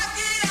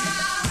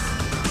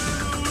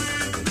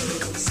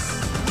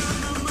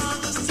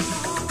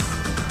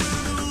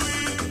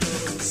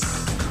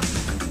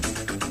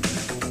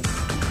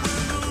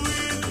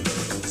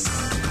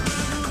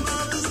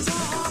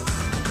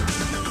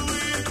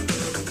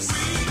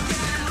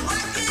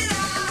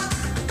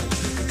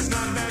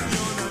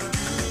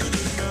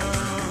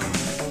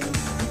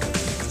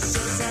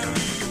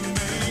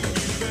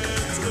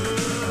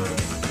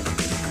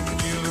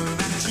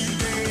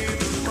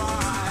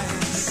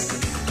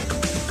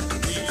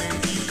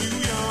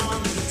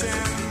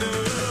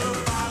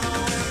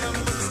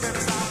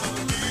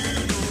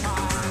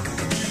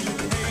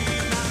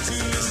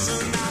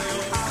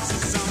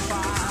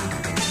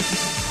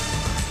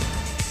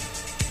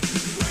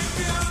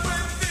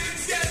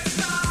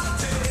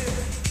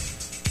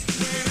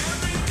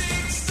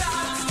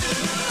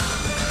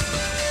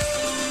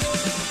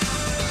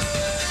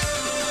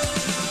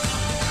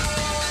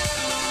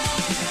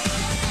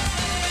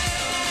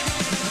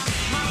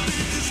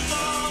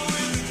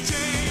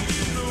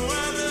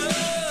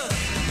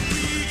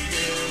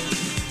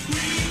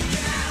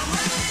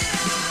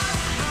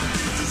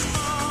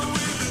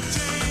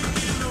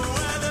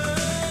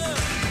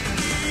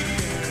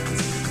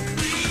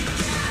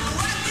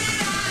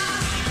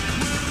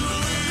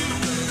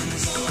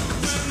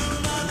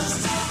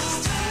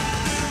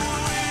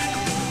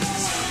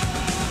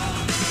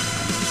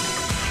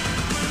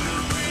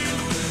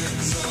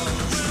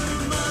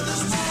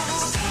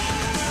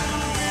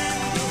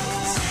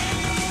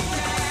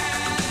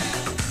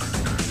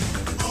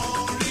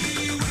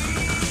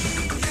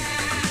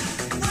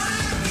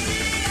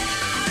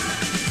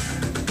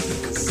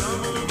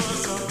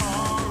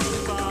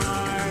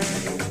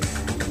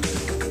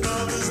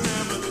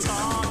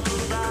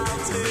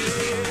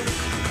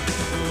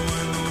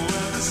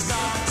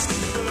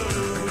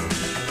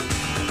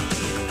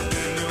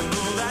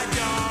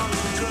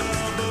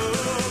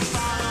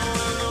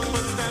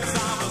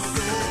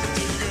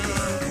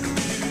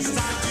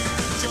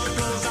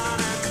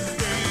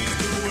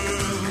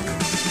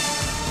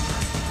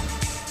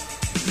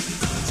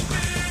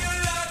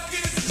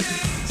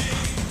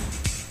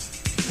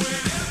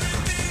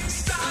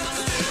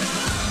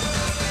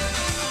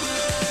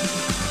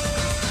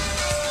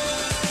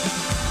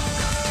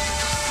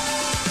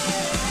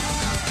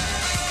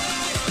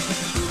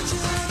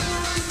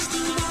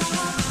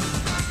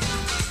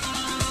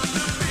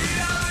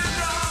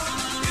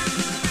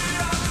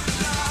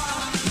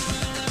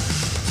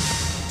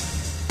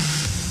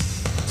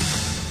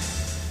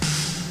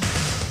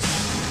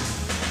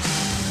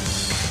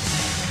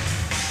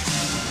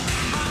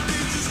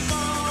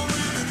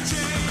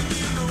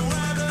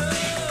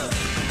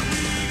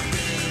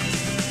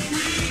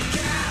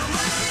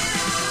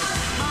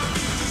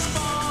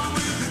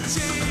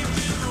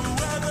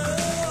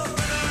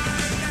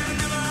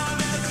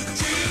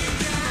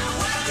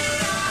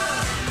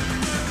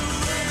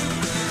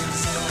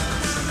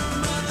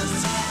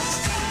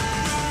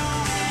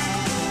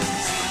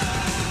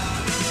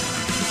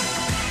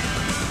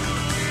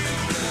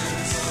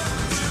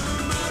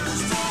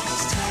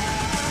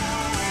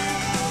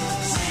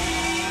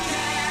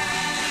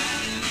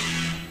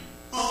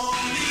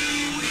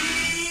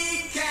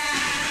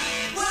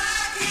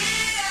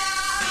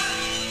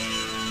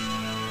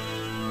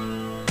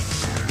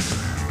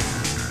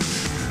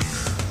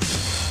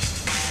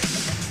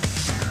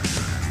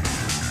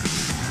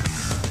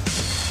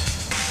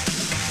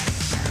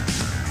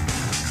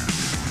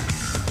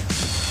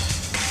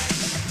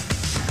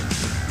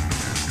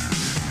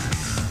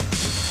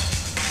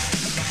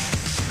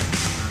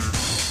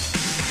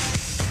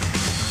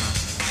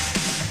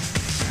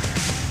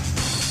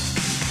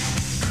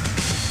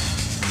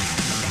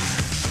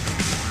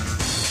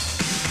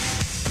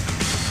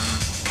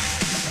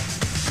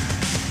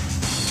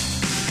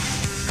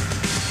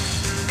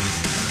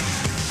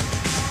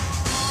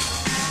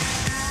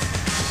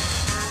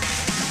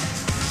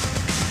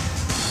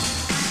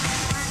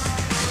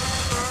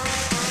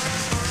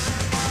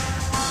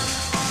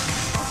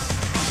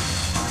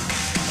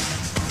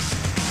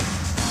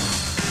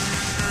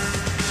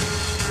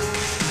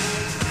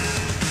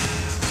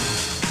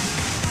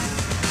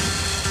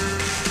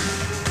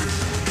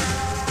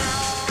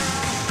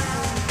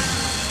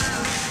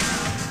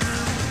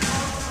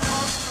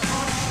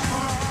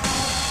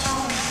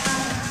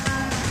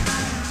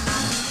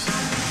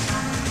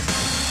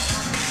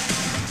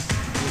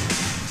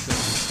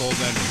cold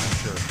ending, I'm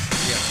sure.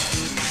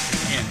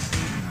 Yeah. And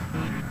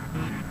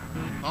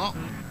Oh,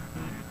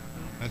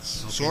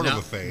 that's okay, sort now, of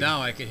a fade.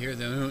 Now I can hear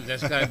them.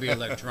 That's got to be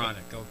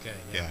electronic. Okay.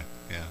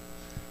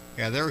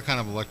 Yeah, they were kind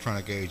of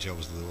electronic age. That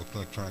was the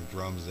electronic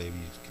drums. They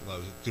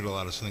did a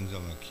lot of things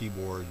on the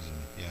keyboards,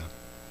 and yeah.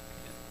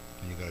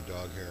 And you got a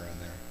dog hair on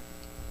there.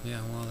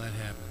 Yeah. Well, that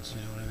happens.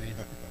 You know what I mean?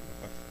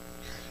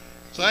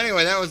 So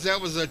anyway, that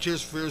was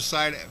Tears for Fears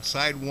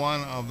side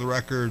one of the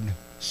record,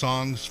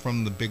 Songs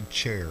from the Big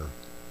Chair.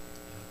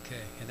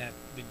 Okay, and that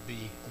would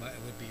be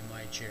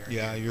my chair.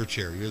 Yeah, your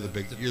chair. You're the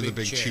big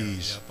chair.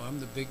 cheese. Yep, I'm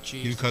the big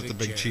cheese. You cut the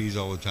big chair. cheese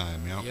all the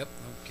time. Yep. Yep.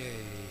 Okay.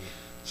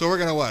 So we're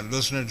gonna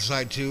listen to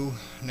side two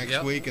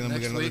next week, and then we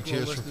get another Next week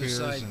Tears for we'll listen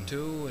to Fears. side And,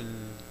 two, and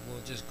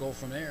we'll just go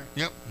from there.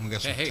 yep, we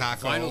got some Hey,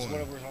 taco. finals, and-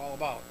 whatever it's all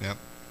about. Yep.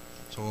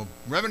 So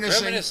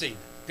reminiscing. Reminiscing.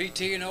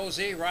 PT and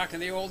OZ, rocking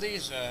the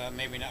oldies.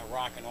 Maybe not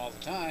rocking all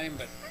the time,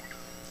 but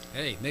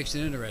hey, makes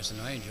it interesting.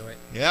 I enjoy it.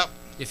 Yep.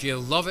 If you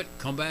love it,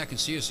 come back and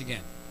see us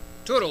again.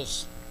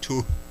 Toodles.